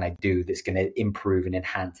what can I do that's going to improve and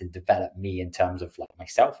enhance and develop me in terms of like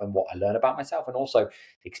myself and what I learn about myself, and also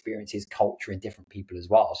experiences, culture, and different people as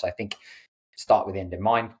well. So I think start with the end in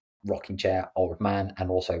mind, rocking chair, old man, and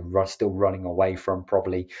also still running away from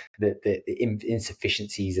probably the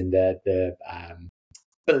insufficiencies and the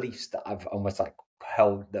beliefs that I've almost like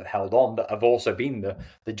held on, that have also been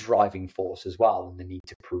the driving force as well, and the need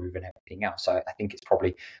to prove and everything else. So I think it's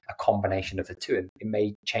probably a combination of the two, and it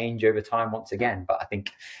may change over time once again, but I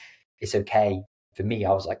think it's okay. For me,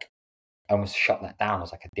 I was like, I almost shut that down. I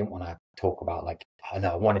was like, I didn't want to talk about like, oh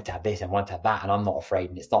no, I wanted to have this and I wanted to have that, and I'm not afraid,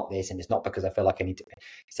 and it's not this, and it's not because I feel like I need to.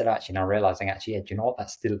 Instead of actually now realizing, actually, yeah, do you know what? That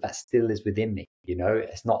still is within me. You know,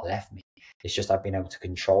 it's not left me. It's just I've been able to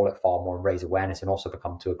control it far more and raise awareness, and also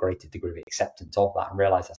become to a greater degree of acceptance of that, and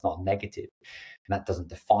realize that's not negative, and that doesn't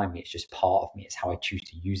define me. It's just part of me. It's how I choose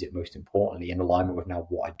to use it. Most importantly, in alignment with now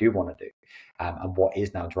what I do want to do, and what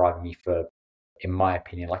is now driving me for, in my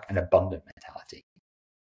opinion, like an abundant mentality.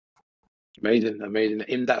 Amazing,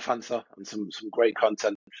 in-depth answer and some great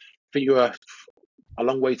content. I think you were a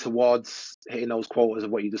long way towards hitting those quotas of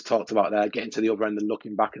what you just talked about there, getting to the other end and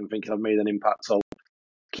looking back and thinking I've made an impact. So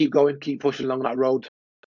keep going, keep pushing along that road.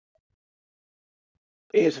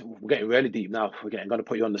 We're getting really deep now. Going to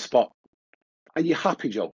put you on the spot. Are you happy,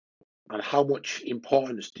 Joe? And how much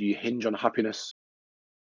importance do you hinge on happiness?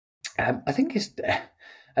 I think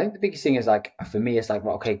the biggest thing is like, for me, it's like,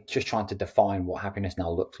 well, okay, just trying to define what happiness now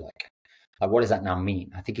looks like. Like, what does that now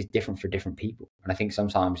mean? I think it's different for different people. And I think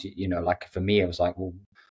sometimes, like for me, it was like, well,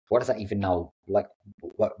 what does that even now, like,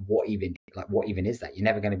 what even is that? You're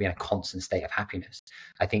never going to be in a constant state of happiness.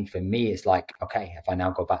 I think for me, it's like, okay, if I now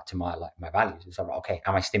go back to my values, it's like, okay,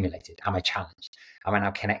 am I stimulated? Am I challenged? Am I now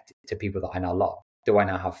connected to people that I now love? Do I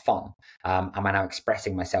now have fun? Am I now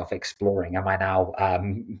expressing myself, exploring? Am I now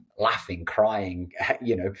laughing, crying,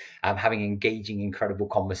 having engaging, incredible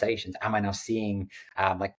conversations? Am I now seeing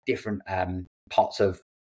like different parts of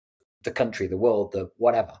the country, the world, the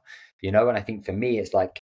whatever, And I think for me, it's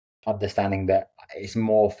like understanding that it's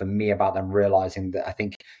more for me about them realizing that I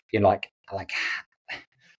think, like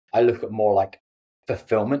I look at more like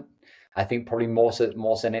fulfillment. I think probably more so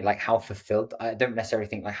than it, like how fulfilled. I don't necessarily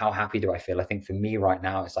think like how happy do I feel. I think for me right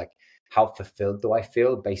now, it's like how fulfilled do I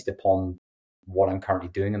feel based upon what I'm currently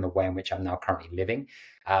doing and the way in which I'm now currently living.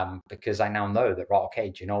 Because I now know that, right, okay,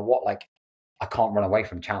 do you know what? Like I can't run away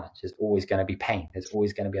from challenge. There's always going to be pain. There's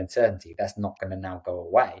always going to be uncertainty. That's not going to now go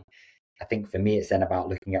away. I think for me, it's then about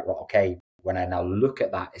looking at, right, okay, when I now look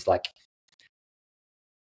at that, it's like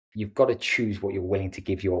you've got to choose what you're willing to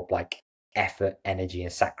give your like effort, energy,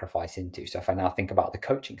 and sacrifice into. So if I now think about the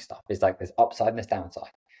coaching stuff, it's like there's upside and there's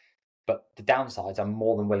downside. But the downsides, I'm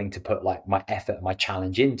more than willing to put like my effort and my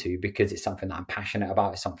challenge into, because it's something that I'm passionate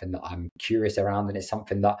about. It's something that I'm curious around, and it's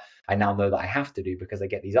something that I now know that I have to do because I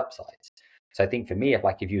get these upsides. So I think for me,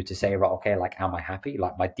 if you were to say, right, okay, like, am I happy?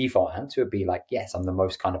 Like my default answer would be like, yes, I'm the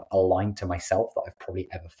most kind of aligned to myself that I've probably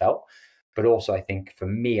ever felt. But also I think for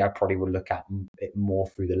me, I probably would look at it more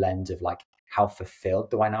through the lens of like, how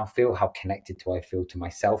fulfilled do I now feel? How connected do I feel to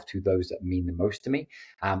myself, to those that mean the most to me?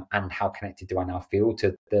 And how connected do I now feel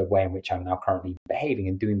to the way in which I'm now currently behaving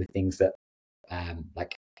and doing the things that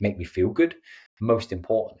like make me feel good, most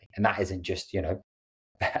importantly. And that isn't just,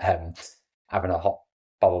 having a hot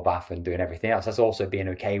bubble bath and doing everything else. That's also being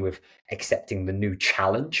okay with accepting the new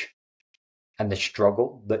challenge and the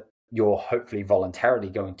struggle that you're hopefully voluntarily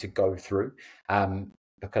going to go through.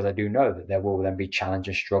 Because I do know that there will then be challenge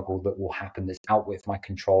and struggle that will happen that's out with my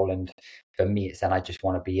control. And for me, it's then I just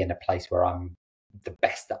want to be in a place where I'm the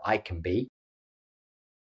best that I can be,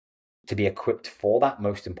 to be equipped for that,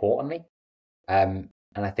 most importantly. And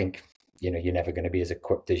I think, you're never going to be as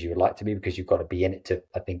equipped as you would like to be, because you've got to be in it to,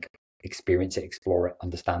 I think, experience it, explore it,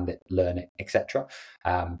 understand it, learn it, etc.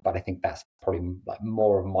 But I think that's probably like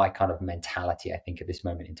more of my kind of mentality, I think, at this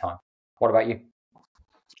moment in time. What about you?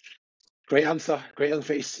 Great answer.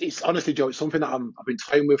 It's honestly, Joe, it's something that I've been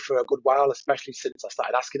toying with for a good while, especially since I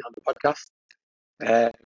started asking it on the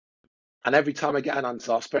podcast. And every time I get an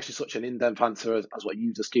answer, especially such an in-depth answer as what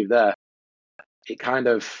you just gave there, it kind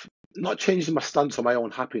of not changes my stance on my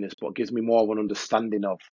own happiness, but gives me more of an understanding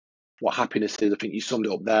of what happiness is. I think you summed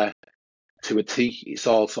it up there to a T. It's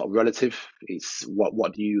all sort of relative. It's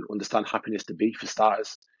what do you understand happiness to be, for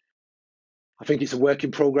starters? I think it's a work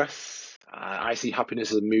in progress. I see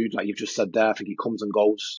happiness as a mood, like you've just said there. I think it comes and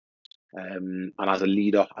goes. And as a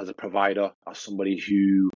leader, as a provider, as somebody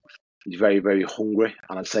who is very, very hungry,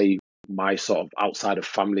 and I'd say my sort of outside of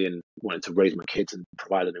family and wanting to raise my kids and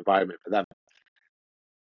provide an environment for them,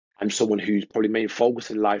 I'm someone whose probably main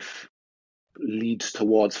focus in life leads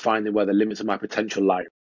towards finding where the limits of my potential lie.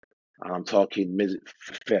 And I'm talking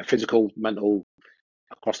physical, mental,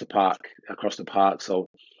 across the park. So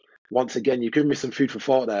once again, you've given me some food for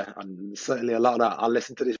thought there, and certainly a lot of that I'll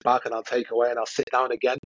listen to this back and I'll take away, and I'll sit down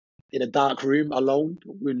again in a dark room alone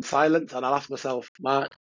in silence, and I'll ask myself, Mark,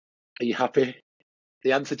 are you happy?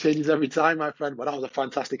 The answer changes every time, my friend. But that was a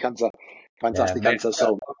fantastic answer. Yeah, Fantastic mate. answer.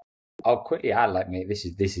 So I'll quickly add, like, mate, this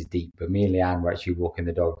is deep. But me and Leanne were actually walking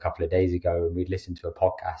the dog a couple of days ago, and we'd listened to a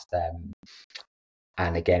podcast.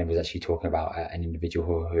 And again, it was actually talking about an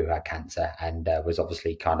individual who had cancer and was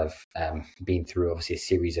obviously kind of been through obviously a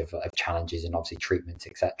series of challenges and obviously treatments,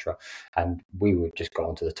 etc. And we would just go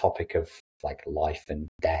on to the topic of like life and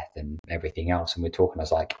death and everything else. And we're talking, I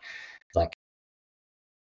was like,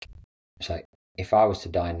 it's like, if I was to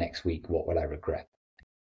die next week, what would I regret?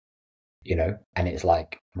 You know, and it's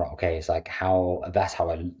like, right, okay, it's like that's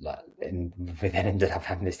how I like, and we then ended up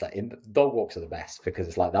having this like, dog walks are the best because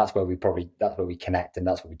it's like that's where we connect, and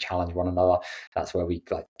that's where we challenge one another. That's where we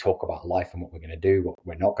like talk about life and what we're going to do, what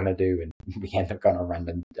we're not going to do, and we end up going on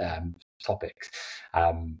random topics.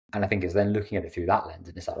 And I think it's then looking at it through that lens,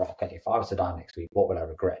 and it's like, right, okay, if I was to die next week, what would I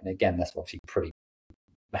regret? And again, that's obviously pretty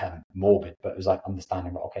morbid, but it was like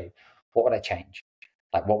understanding, right, okay, what would I change?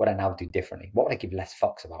 Like, what would I now do differently? What would I give less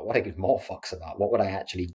fucks about? What would I give more fucks about? What would I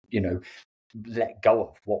actually, let go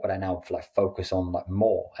of? What would I now like focus on like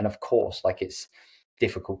more? And of course, like it's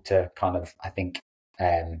difficult to kind of, I think,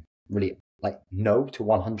 really like no to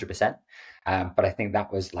 100%. But I think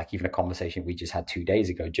that was like even a conversation we just had 2 days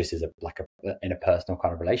ago, just as in a personal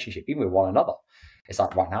kind of relationship, even with one another. It's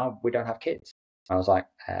like right now we don't have kids. I was like,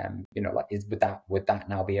 would that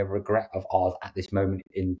now be a regret of ours at this moment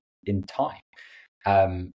in time?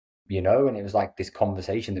 And it was like this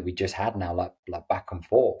conversation that we just had now, like back and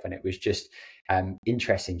forth, and it was just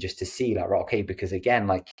interesting just to see, like, right, okay, because again,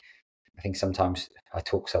 like I think sometimes I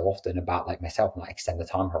talk so often about like myself and like extend the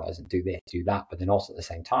time horizon, do this, do that, but then also at the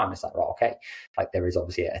same time, it's like, right, okay, like there is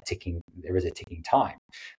obviously a ticking time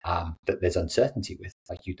that there's uncertainty with,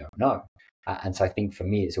 like you don't know, and so I think for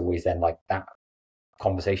me, it's always then like that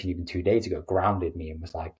conversation even 2 days ago grounded me and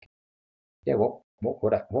was like, yeah, what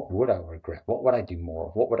would I regret? What would I do more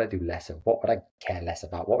of? What would I do less of? What would I care less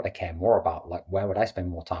about? What would I care more about? Like, where would I spend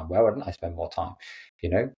more time? Where wouldn't I spend more time?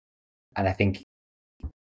 And I think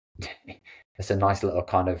it's a nice little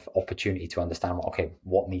kind of opportunity to understand, okay,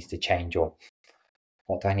 what needs to change, or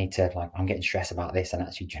what do I need to, like, I'm getting stressed about this, and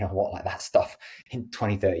actually, do you know what, like that stuff in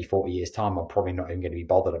 20, 30, 40 years time, I'm probably not even going to be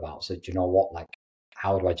bothered about. So do you know what, like,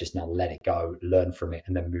 how do I just now let it go, learn from it,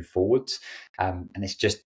 and then move forwards? And it's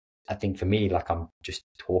just, I think for me, like I'm just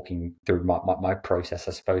talking through my process,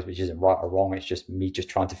 I suppose, which isn't right or wrong. It's just me just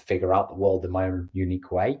trying to figure out the world in my own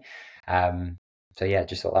unique way. So yeah,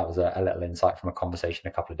 just thought that was a little insight from a conversation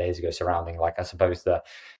a couple of days ago surrounding, like, I suppose the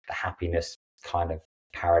happiness kind of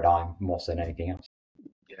paradigm more so than anything else.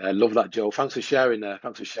 yeah, I love that, Joe. Thanks for sharing there. A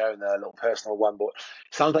little personal one, but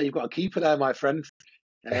sounds like you've got a keeper there, my friend.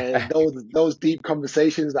 Those deep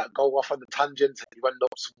conversations that go off on the tangent, and you end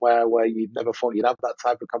up somewhere where you never thought you'd have that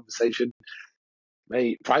type of conversation.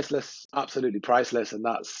 Mate, priceless, absolutely priceless, and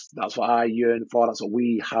that's what I yearn for. That's what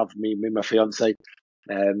we have, me and my fiance.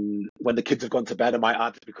 When the kids have gone to bed, I might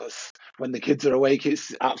add, because when the kids are awake,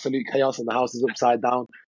 it's absolute chaos and the house is upside down.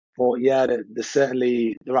 But yeah,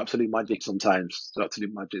 they're absolute magic sometimes. They're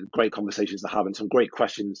absolute magic. Great conversations to have, and some great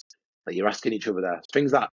questions that you're asking each other there.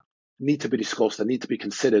 Things that need to be discussed and need to be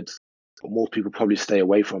considered, but most people probably stay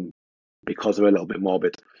away from because they're a little bit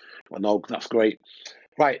morbid. Well, no, that's great.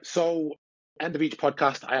 Right, so end of each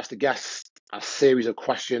podcast, I ask the guests a series of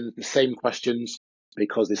questions, the same questions,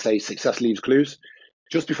 because they say success leaves clues.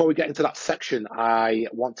 Just before we get into that section, I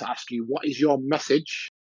want to ask you, what is your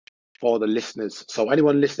message for the listeners? So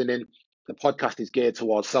anyone listening in, the podcast is geared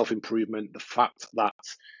towards self-improvement, the fact that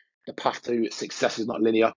the path to success is not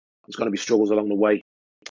linear. There's going to be struggles along the way.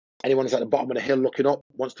 Anyone who's at the bottom of the hill looking up,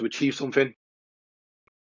 wants to achieve something,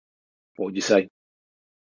 what would you say?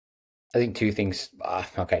 I think two things.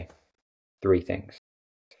 Okay, three things.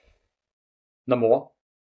 Number one,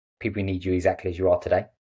 people need you exactly as you are today.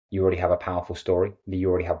 You already have a powerful story. You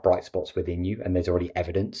already have bright spots within you, and there's already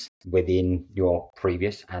evidence within your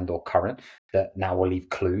previous and or current that now will leave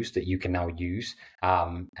clues that you can now use.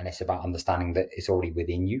 And it's about understanding that it's already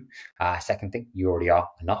within you. Second thing, you already are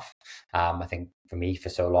enough. I think for me, for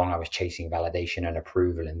so long, I was chasing validation and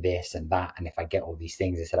approval and this and that. And if I get all these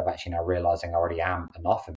things, instead of actually now realizing I already am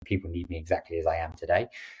enough and people need me exactly as I am today.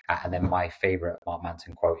 And then my favorite Mark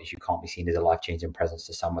Manson quote is, "You can't be seen as a life-changing presence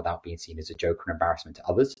to some without being seen as a joke or embarrassment to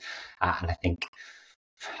others." And I think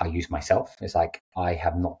I use myself. It's like I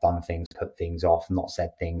have not done things, put things off, not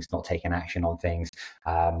said things, not taken action on things,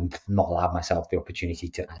 not allowed myself the opportunity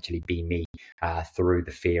to actually be me through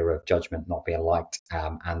the fear of judgment, not being liked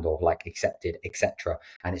and or like accepted, etc.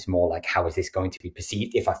 And it's more like, how is this going to be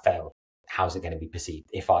perceived if I fail? How's it going to be perceived?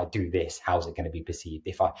 If I do this, how's it going to be perceived?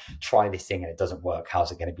 If I try this thing and it doesn't work,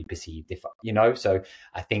 how's it going to be perceived? If so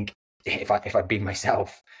I think if I be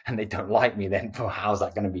myself and they don't like me, then how's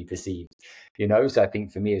that going to be perceived? So I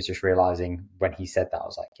think for me, it's just realizing when he said that, I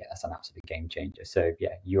was like, yeah, that's an absolute game changer. So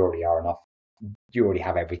yeah, you already are enough. You already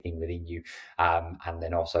have everything within you. And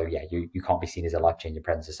then also, yeah, you can't be seen as a life-changing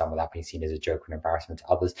presence to someone without being seen as a joke or an embarrassment to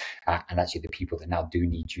others. And actually the people that now do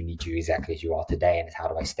need you exactly as you are today. And it's how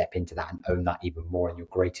do I step into that and own that even more in your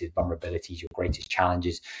greatest vulnerabilities, your greatest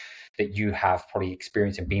challenges that you have probably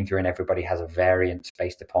experienced and been through, and everybody has a variance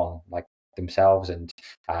based upon like themselves. And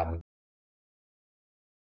I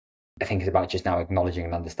think it's about just now acknowledging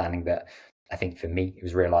and understanding that. I think for me, it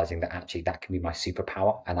was realizing that actually that can be my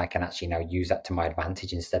superpower, and I can actually now use that to my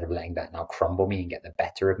advantage instead of letting that now crumble me and get the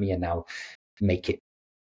better of me and now make it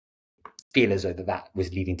feel as though that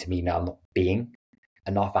was leading to me now not being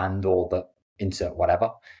enough and or that insert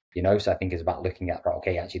whatever. So I think it's about looking at,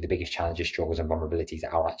 okay, actually the biggest challenges, struggles and vulnerabilities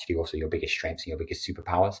are actually also your biggest strengths and your biggest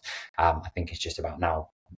superpowers. I think it's just about now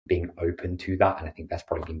being open to that. And I think that's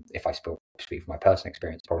probably been, if I speak from my personal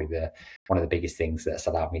experience, probably one of the biggest things that's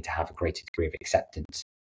allowed me to have a greater degree of acceptance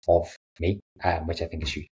of me, which I think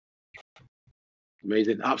is huge.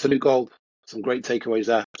 Amazing. Absolute gold. Some great takeaways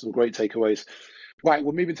there. Some great takeaways. Right,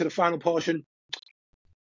 we're moving to the final portion.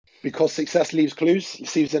 Because success leaves clues, you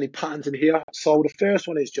see if there's any patterns in here. So the first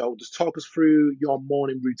one is, Joe, just talk us through your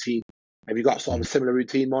morning routine. Have you got sort of a similar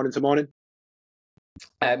routine morning to morning?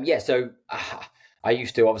 So I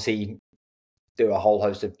used to obviously do a whole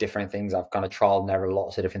host of different things. I've kind of trial and error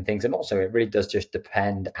lots of different things. And also it really does just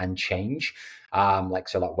depend and change. Like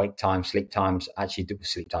wake time, sleep times, actually do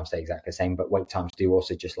sleep times stay exactly the same, but wake times do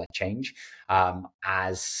also just like change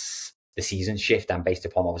as the seasons shift and based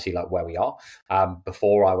upon obviously like where we are.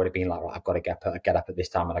 Before I would have been like, right, I've got to get up at this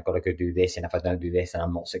time and I've got to go do this. And if I don't do this, then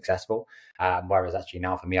I'm not successful. Whereas actually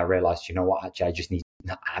now for me, I realized, actually I just need,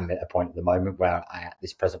 I'm at a point at the moment where at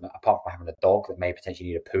this present, apart from having a dog that may potentially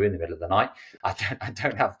need a poo in the middle of the night, I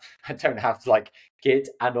don't have like kids,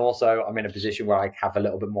 and also I'm in a position where I have a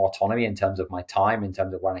little bit more autonomy in terms of my time, in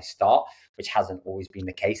terms of when I start, which hasn't always been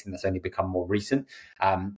the case, and that's only become more recent.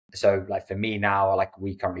 So like for me now, like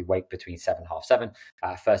we currently wake between 7:30,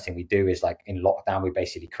 7:30. First thing we do is like in lockdown, we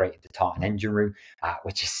basically created the Tartan engine room,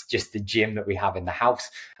 which is just the gym that we have in the house.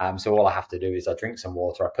 So all I have to do is I drink some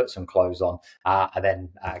water, I put some clothes on, I then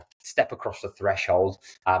step across the threshold,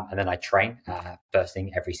 and then I train first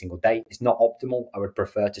thing every single day. It's not optimal. I would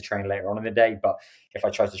prefer to train later on in the day, but if I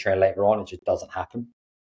try to train later on, it just doesn't happen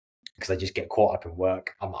because I just get caught up in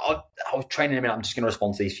work. I'll train in a minute. I'm just going to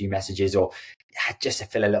respond to these few messages, or just to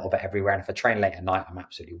feel a little bit everywhere. And if I train late at night, I'm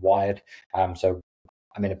absolutely wired. So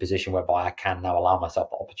I'm in a position whereby I can now allow myself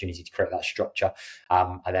the opportunity to create that structure.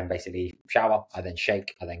 I then basically shower, I then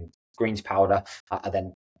shake, I then greens powder, I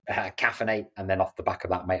then caffeinate, and then off the back of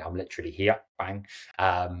that, mate, I'm literally here, bang.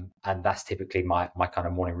 And that's typically my kind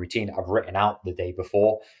of morning routine. I've written out the day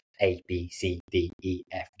before A, B, C, D, E,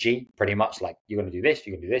 F, G, pretty much like you're going to do this,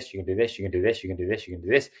 you're going to do this, you're going to do this, you're going to do this, you're going to do this, you're going to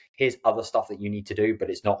do this. Here's other stuff that you need to do, but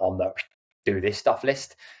it's not on the do this stuff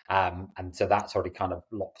list. And so that's already kind of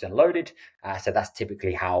locked and loaded. So that's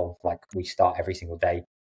typically how like we start every single day.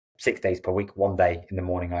 6 days per week, one day in the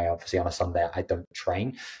morning. I obviously on a Sunday I don't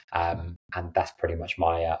train, and that's pretty much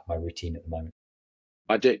my my routine at the moment.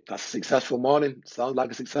 Magic. That's a successful morning. Sounds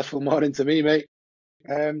like a successful morning to me, mate.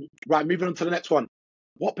 Right, moving on to the next one.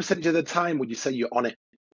 What percentage of the time would you say you're on it?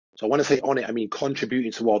 So when I say on it, I mean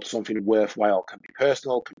contributing towards something worthwhile. Can be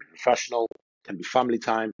personal, can be professional, can be family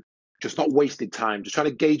time. Just not wasted time. Just trying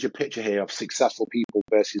to gauge a picture here of successful people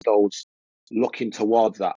versus those looking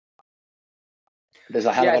towards that. There's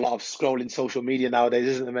a hell of a lot of scrolling social media nowadays,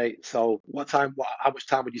 isn't there, mate? So how much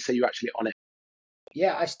time would you say you're actually on it?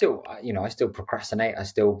 Yeah, I still procrastinate. I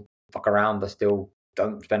still fuck around. I still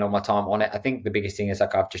don't spend all my time on it. I think the biggest thing is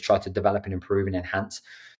like I've just tried to develop and improve and enhance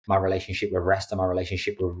my relationship with rest and my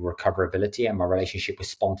relationship with recoverability and my relationship with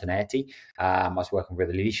spontaneity. I was working with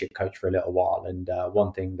a leadership coach for a little while, and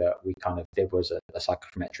one thing that we kind of did was a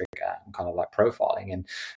psychometric kind of like profiling, and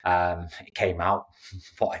it came out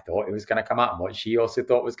what I thought it was going to come out and what she also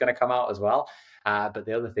thought was going to come out as well. But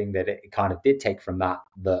the other thing that it kind of did take from that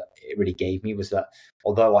it really gave me was that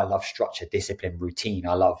although I love structure, discipline, routine,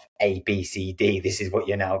 I love A, B, C, D. This is what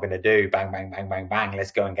you're now going to do. Bang, bang, bang, bang, bang.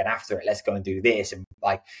 Let's go and get after it. Let's go and do this and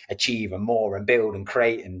like achieve and more and build and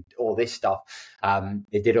create and all this stuff.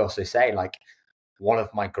 It did also say like, one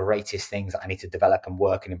of my greatest things that I need to develop and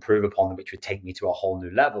work and improve upon, which would take me to a whole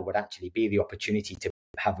new level, would actually be the opportunity to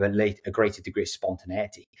have a greater degree of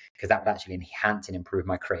spontaneity, because that would actually enhance and improve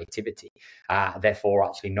my creativity. Therefore,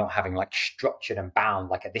 actually not having like structured and bound,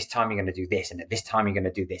 like at this time you're going to do this, and at this time you're going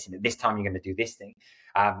to do this, and at this time you're going to do this thing.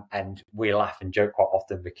 And we laugh and joke quite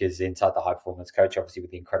often because inside the high performance coach, obviously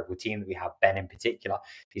with the incredible team that we have, Ben in particular,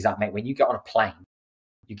 he's like, mate, when you get on a plane,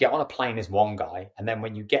 you get on a plane as one guy, and then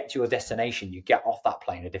when you get to your destination, you get off that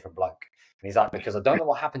plane a different bloke. And he's like, because I don't know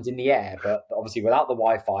what happens in the air, but obviously without the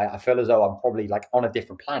Wi-Fi, I feel as though I'm probably like on a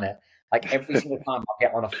different planet. Like every single time I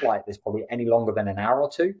get on a flight that's probably any longer than an hour or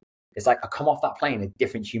two, it's like I come off that plane a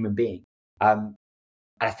different human being. And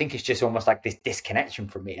I think it's just almost like this disconnection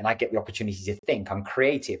from me, and I get the opportunity to think. I'm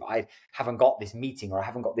creative. I haven't got this meeting or I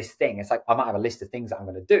haven't got this thing. It's like I might have a list of things that I'm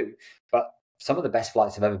going to do, but some of the best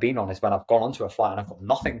flights I've ever been on is when I've gone onto a flight and I've got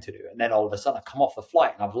nothing to do. And then all of a sudden I come off the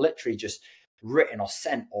flight and I've literally just written or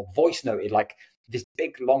sent or voice noted like this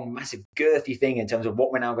big, long, massive, girthy thing in terms of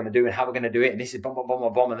what we're now going to do and how we're going to do it. And this is boom, boom, boom,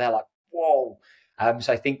 boom, boom. And they're like, whoa.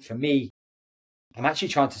 So I think for me, I'm actually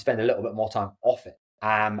trying to spend a little bit more time off it.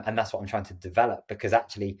 And that's what I'm trying to develop, because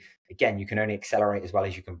actually, again, you can only accelerate as well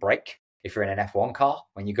as you can brake. If you're in an F1 car,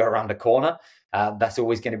 when you go around a corner, that's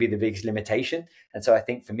always going to be the biggest limitation. And so I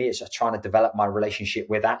think for me, it's just trying to develop my relationship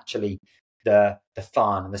with actually the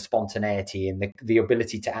fun and the spontaneity and the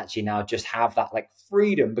ability to actually now just have that like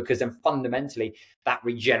freedom, because then fundamentally that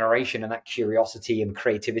regeneration and that curiosity and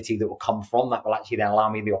creativity that will come from that will actually then allow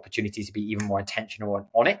me the opportunity to be even more intentional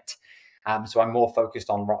on it. So I'm more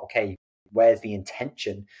focused on, okay, where's the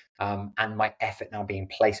intention and my effort now being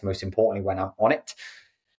placed, most importantly, when I'm on it.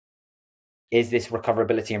 Is this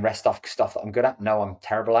recoverability and rest stuff that I'm good at? No, I'm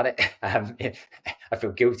terrible at it. I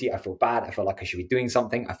feel guilty. I feel bad. I feel like I should be doing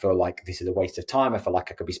something. I feel like this is a waste of time. I feel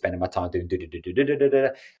like I could be spending my time doing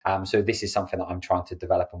so this is something that I'm trying to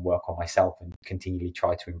develop and work on myself and continually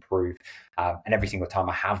try to improve. And every single time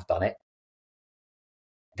I have done it,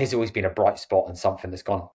 there's always been a bright spot and something that's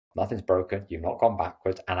gone, nothing's broken. You've not gone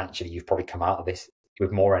backwards. And actually, you've probably come out of this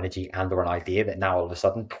with more energy and or an idea that now all of a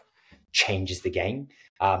sudden changes the game.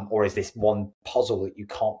 Or is this one puzzle that you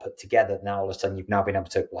can't put together? Now all of a sudden you've now been able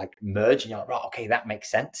to like merge and you're like, right, okay, that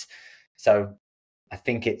makes sense. So I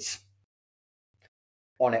think it's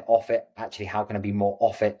on it, off it. Actually, how can I be more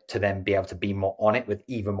off it to then be able to be more on it with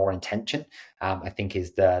even more intention? I think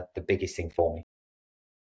is the biggest thing for me.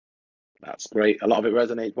 That's great. A lot of it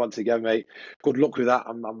resonates once again, mate. Good luck with that.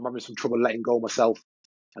 I'm having some trouble letting go myself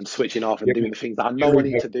and switching off and doing the things that I know I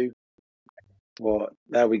need to do. But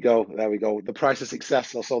there we go. There we go. The price of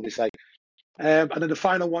success, or so they say. And then the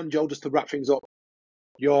final one, Joe, just to wrap things up.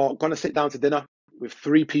 You're going to sit down to dinner with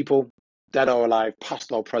 3 people, dead or alive,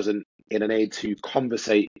 past or present, in an aid to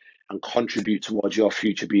conversate and contribute towards your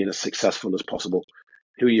future being as successful as possible.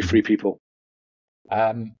 Who are your 3 people?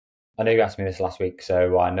 I know you asked me this last week,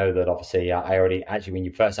 so I know that obviously I already, actually, when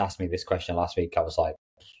you first asked me this question last week, I was like,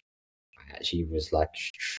 I actually was like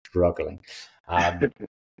struggling.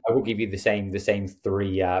 I will give you the same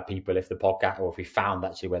 3 people. If the podcast, or if we found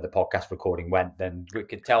actually where the podcast recording went, then we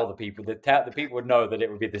could tell the people. The people would know that it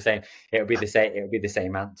would be the same. It would be the same. It would be the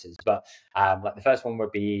same answers. But like the first one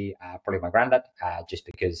would be probably my granddad, just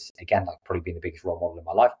because again, like probably being the biggest role model in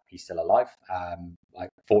my life. He's still alive. Like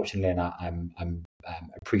fortunately, and I'm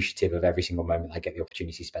appreciative of every single moment I get the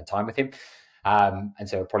opportunity to spend time with him. And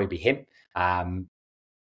so it'll probably be him.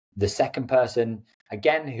 The second person,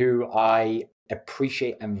 again, who I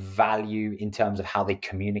appreciate and value in terms of how they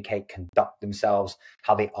communicate, conduct themselves,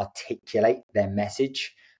 how they articulate their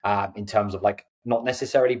message, in terms of like, not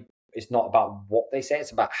necessarily, it's not about what they say,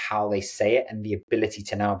 it's about how they say it and the ability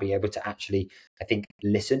to now be able to actually, I think,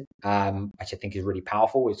 listen, which I think is really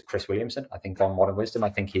powerful, is Chris Williamson. I think on Modern Wisdom, I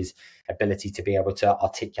think his ability to be able to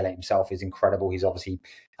articulate himself is incredible. He's obviously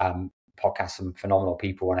podcast some phenomenal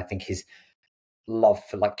people, and I think his love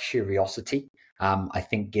for like curiosity, I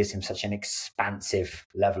think gives him such an expansive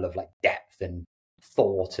level of like depth and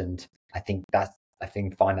thought, and I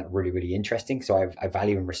find that really, really interesting. So I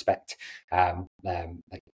value and respect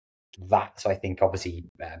like that. So I think obviously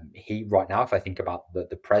he right now, if I think about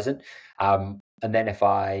the present, and then if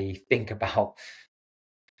I think about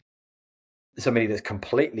somebody that's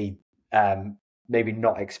completely maybe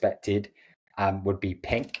not expected, would be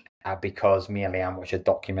Pink. Because me and Leanne watch a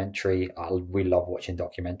documentary. We love watching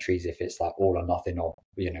documentaries if it's like all or nothing, or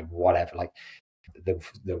whatever. Like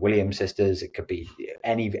the Williams sisters. It could be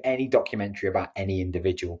any documentary about any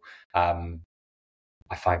individual.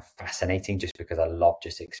 I find fascinating just because I love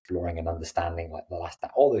just exploring and understanding like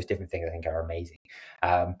all those different things I think are amazing.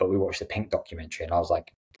 But we watched the Pink documentary and I was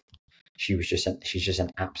like, she's just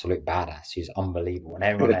an absolute badass. She's unbelievable. And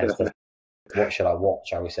everyone else does, what should I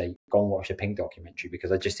watch? I would say go and watch the Pink documentary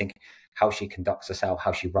because I just think how she conducts herself,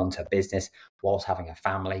 how she runs her business whilst having a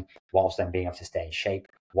family, whilst then being able to stay in shape,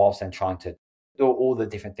 whilst then trying to do all the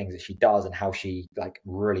different things that she does and how she like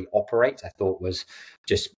really operates, I thought was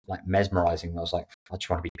just like mesmerizing. I was like, I just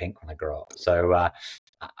want to be Pink when I grow up. So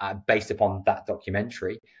based upon that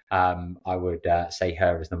documentary, I would say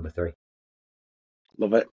her as number 3.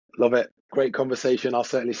 Love it. Love it. Great conversation. I'll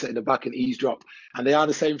certainly sit in the back and eavesdrop. And they are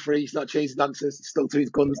the same 3. He's not changed the answers. He's stuck to his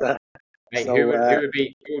guns there. Mate, So,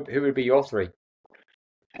 who would be your 3?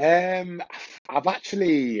 I've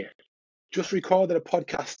actually just recorded a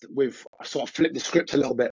podcast with, I sort of flipped the script a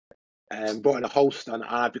little bit, brought in a host, and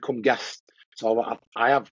I've become guest. So I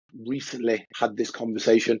have recently had this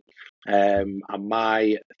conversation, and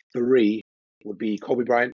my 3 would be Kobe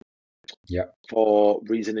Bryant. Yeah. For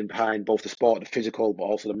reasoning behind both the sport, the physical, but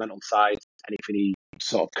also the mental side. Anything he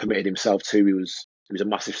sort of committed himself to, he was a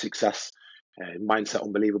massive success. Mindset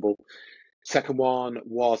unbelievable. Second one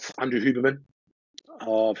was Andrew Huberman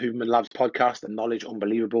of Huberman Labs podcast. The knowledge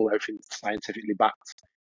unbelievable. Everything scientifically backed.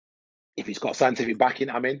 If he's got scientific backing,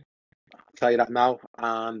 I'm in. I'll tell you that now.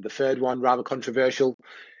 And the third one, rather controversial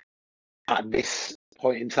at this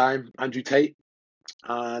point in time, Andrew Tate.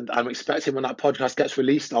 And I'm expecting when that podcast gets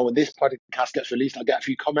released, or when this podcast gets released, I'll get a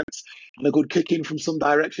few comments and a good kick in from some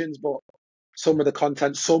directions. But some of the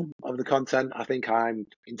content, I think I'm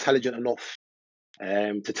intelligent enough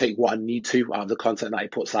to take what I need to out of the content that he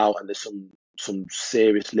puts out. And there's some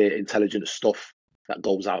seriously intelligent stuff that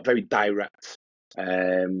goes out, very direct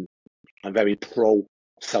and very pro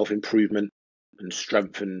self-improvement and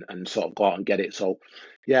strength and sort of go out and get it. So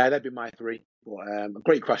yeah, that'd be my 3. But a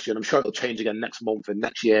great question. I'm sure it'll change again next month and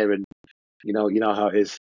next year, and you know how it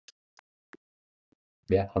is.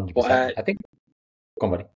 Yeah, 100%. I think. Go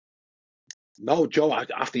on, buddy. No, Joe.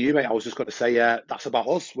 After you, mate. I was just going to say, that's about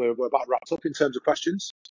us. We're about wrapped up in terms of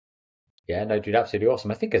questions. Yeah, no, dude, absolutely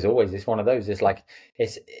awesome. I think as always, it's one of those. It's like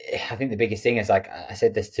I think the biggest thing is like I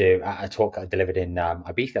said this to a talk I delivered in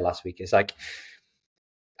Ibiza last week. It's like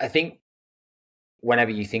I think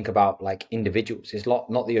whenever you think about like individuals, it's not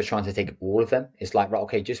that you're trying to take all of them. It's like, right,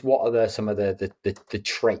 okay, just what are some of the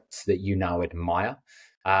traits that you now admire,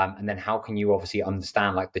 and then how can you obviously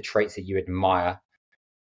understand like the traits that you admire.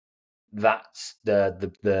 That's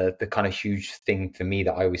the kind of huge thing for me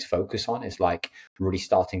that I always focus on is like really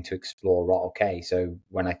starting to explore, right, okay, so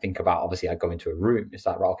when I think about, obviously I go into a room, it's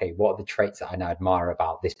like, right, okay, what are the traits that I now admire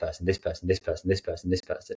about this person, this person, this person, this person, this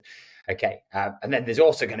person? Okay. And then there's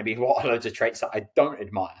also going to be what are loads of traits that I don't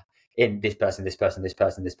admire in this person, this person, this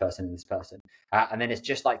person, this person, and this person. And then it's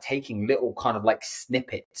just like taking little kind of like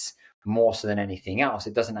snippets more so than anything else.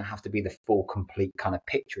 It doesn't have to be the full, complete kind of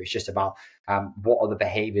picture. It's just about what are the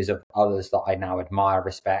behaviors of others that I now admire,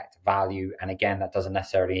 respect, value. And again, that doesn't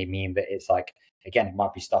necessarily mean that it's like, again, it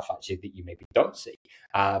might be stuff actually that you maybe don't see.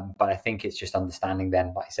 But I think it's just understanding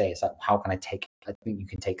then, like I say, it's like, how can I think you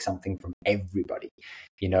can take something from everybody,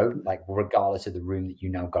 like regardless of the room that you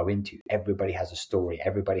now go into, everybody has a story,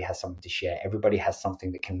 everybody has something to share, everybody has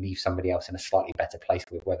something that can leave somebody else in a slightly better place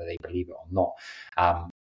with whether they believe it or not.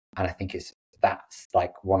 And I think that's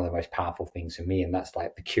like one of the most powerful things for me. And that's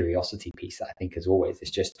like the curiosity piece that I think as always,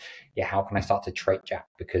 it's just, how can I start to trait jack?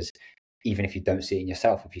 Because even if you don't see it in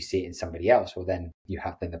yourself, if you see it in somebody else, well, then you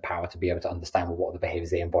have then the power to be able to understand what are the behaviors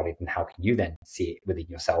they embodied and how can you then see it within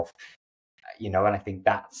yourself, and I think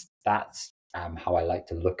that's how I like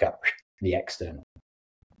to look at the external.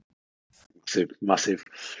 Massive.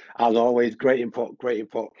 As always, great input.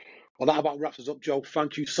 Well, that about wraps us up, Joe.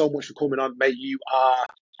 Thank you so much for coming on, mate. You are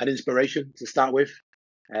an inspiration to start with.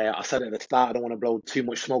 I said it at the start, I don't want to blow too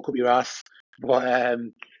much smoke up your ass, but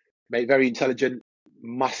mate, very intelligent,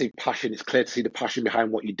 massive passion. It's clear to see the passion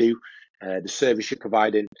behind what you do, the service you're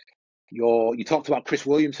providing. You talked about Chris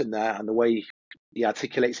Williamson there and the way he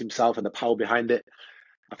articulates himself and the power behind it.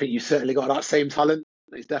 I think you certainly got that same talent.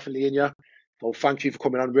 It's definitely in you. So thank you for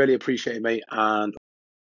coming on. Really appreciate it, mate. And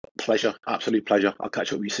pleasure, absolute pleasure. I'll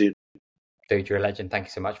catch up with you soon. Dude, you're a legend. Thank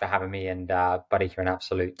you so much for having me. And buddy, you're an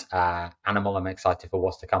absolute animal. I'm excited for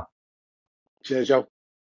what's to come. Cheers, Joe.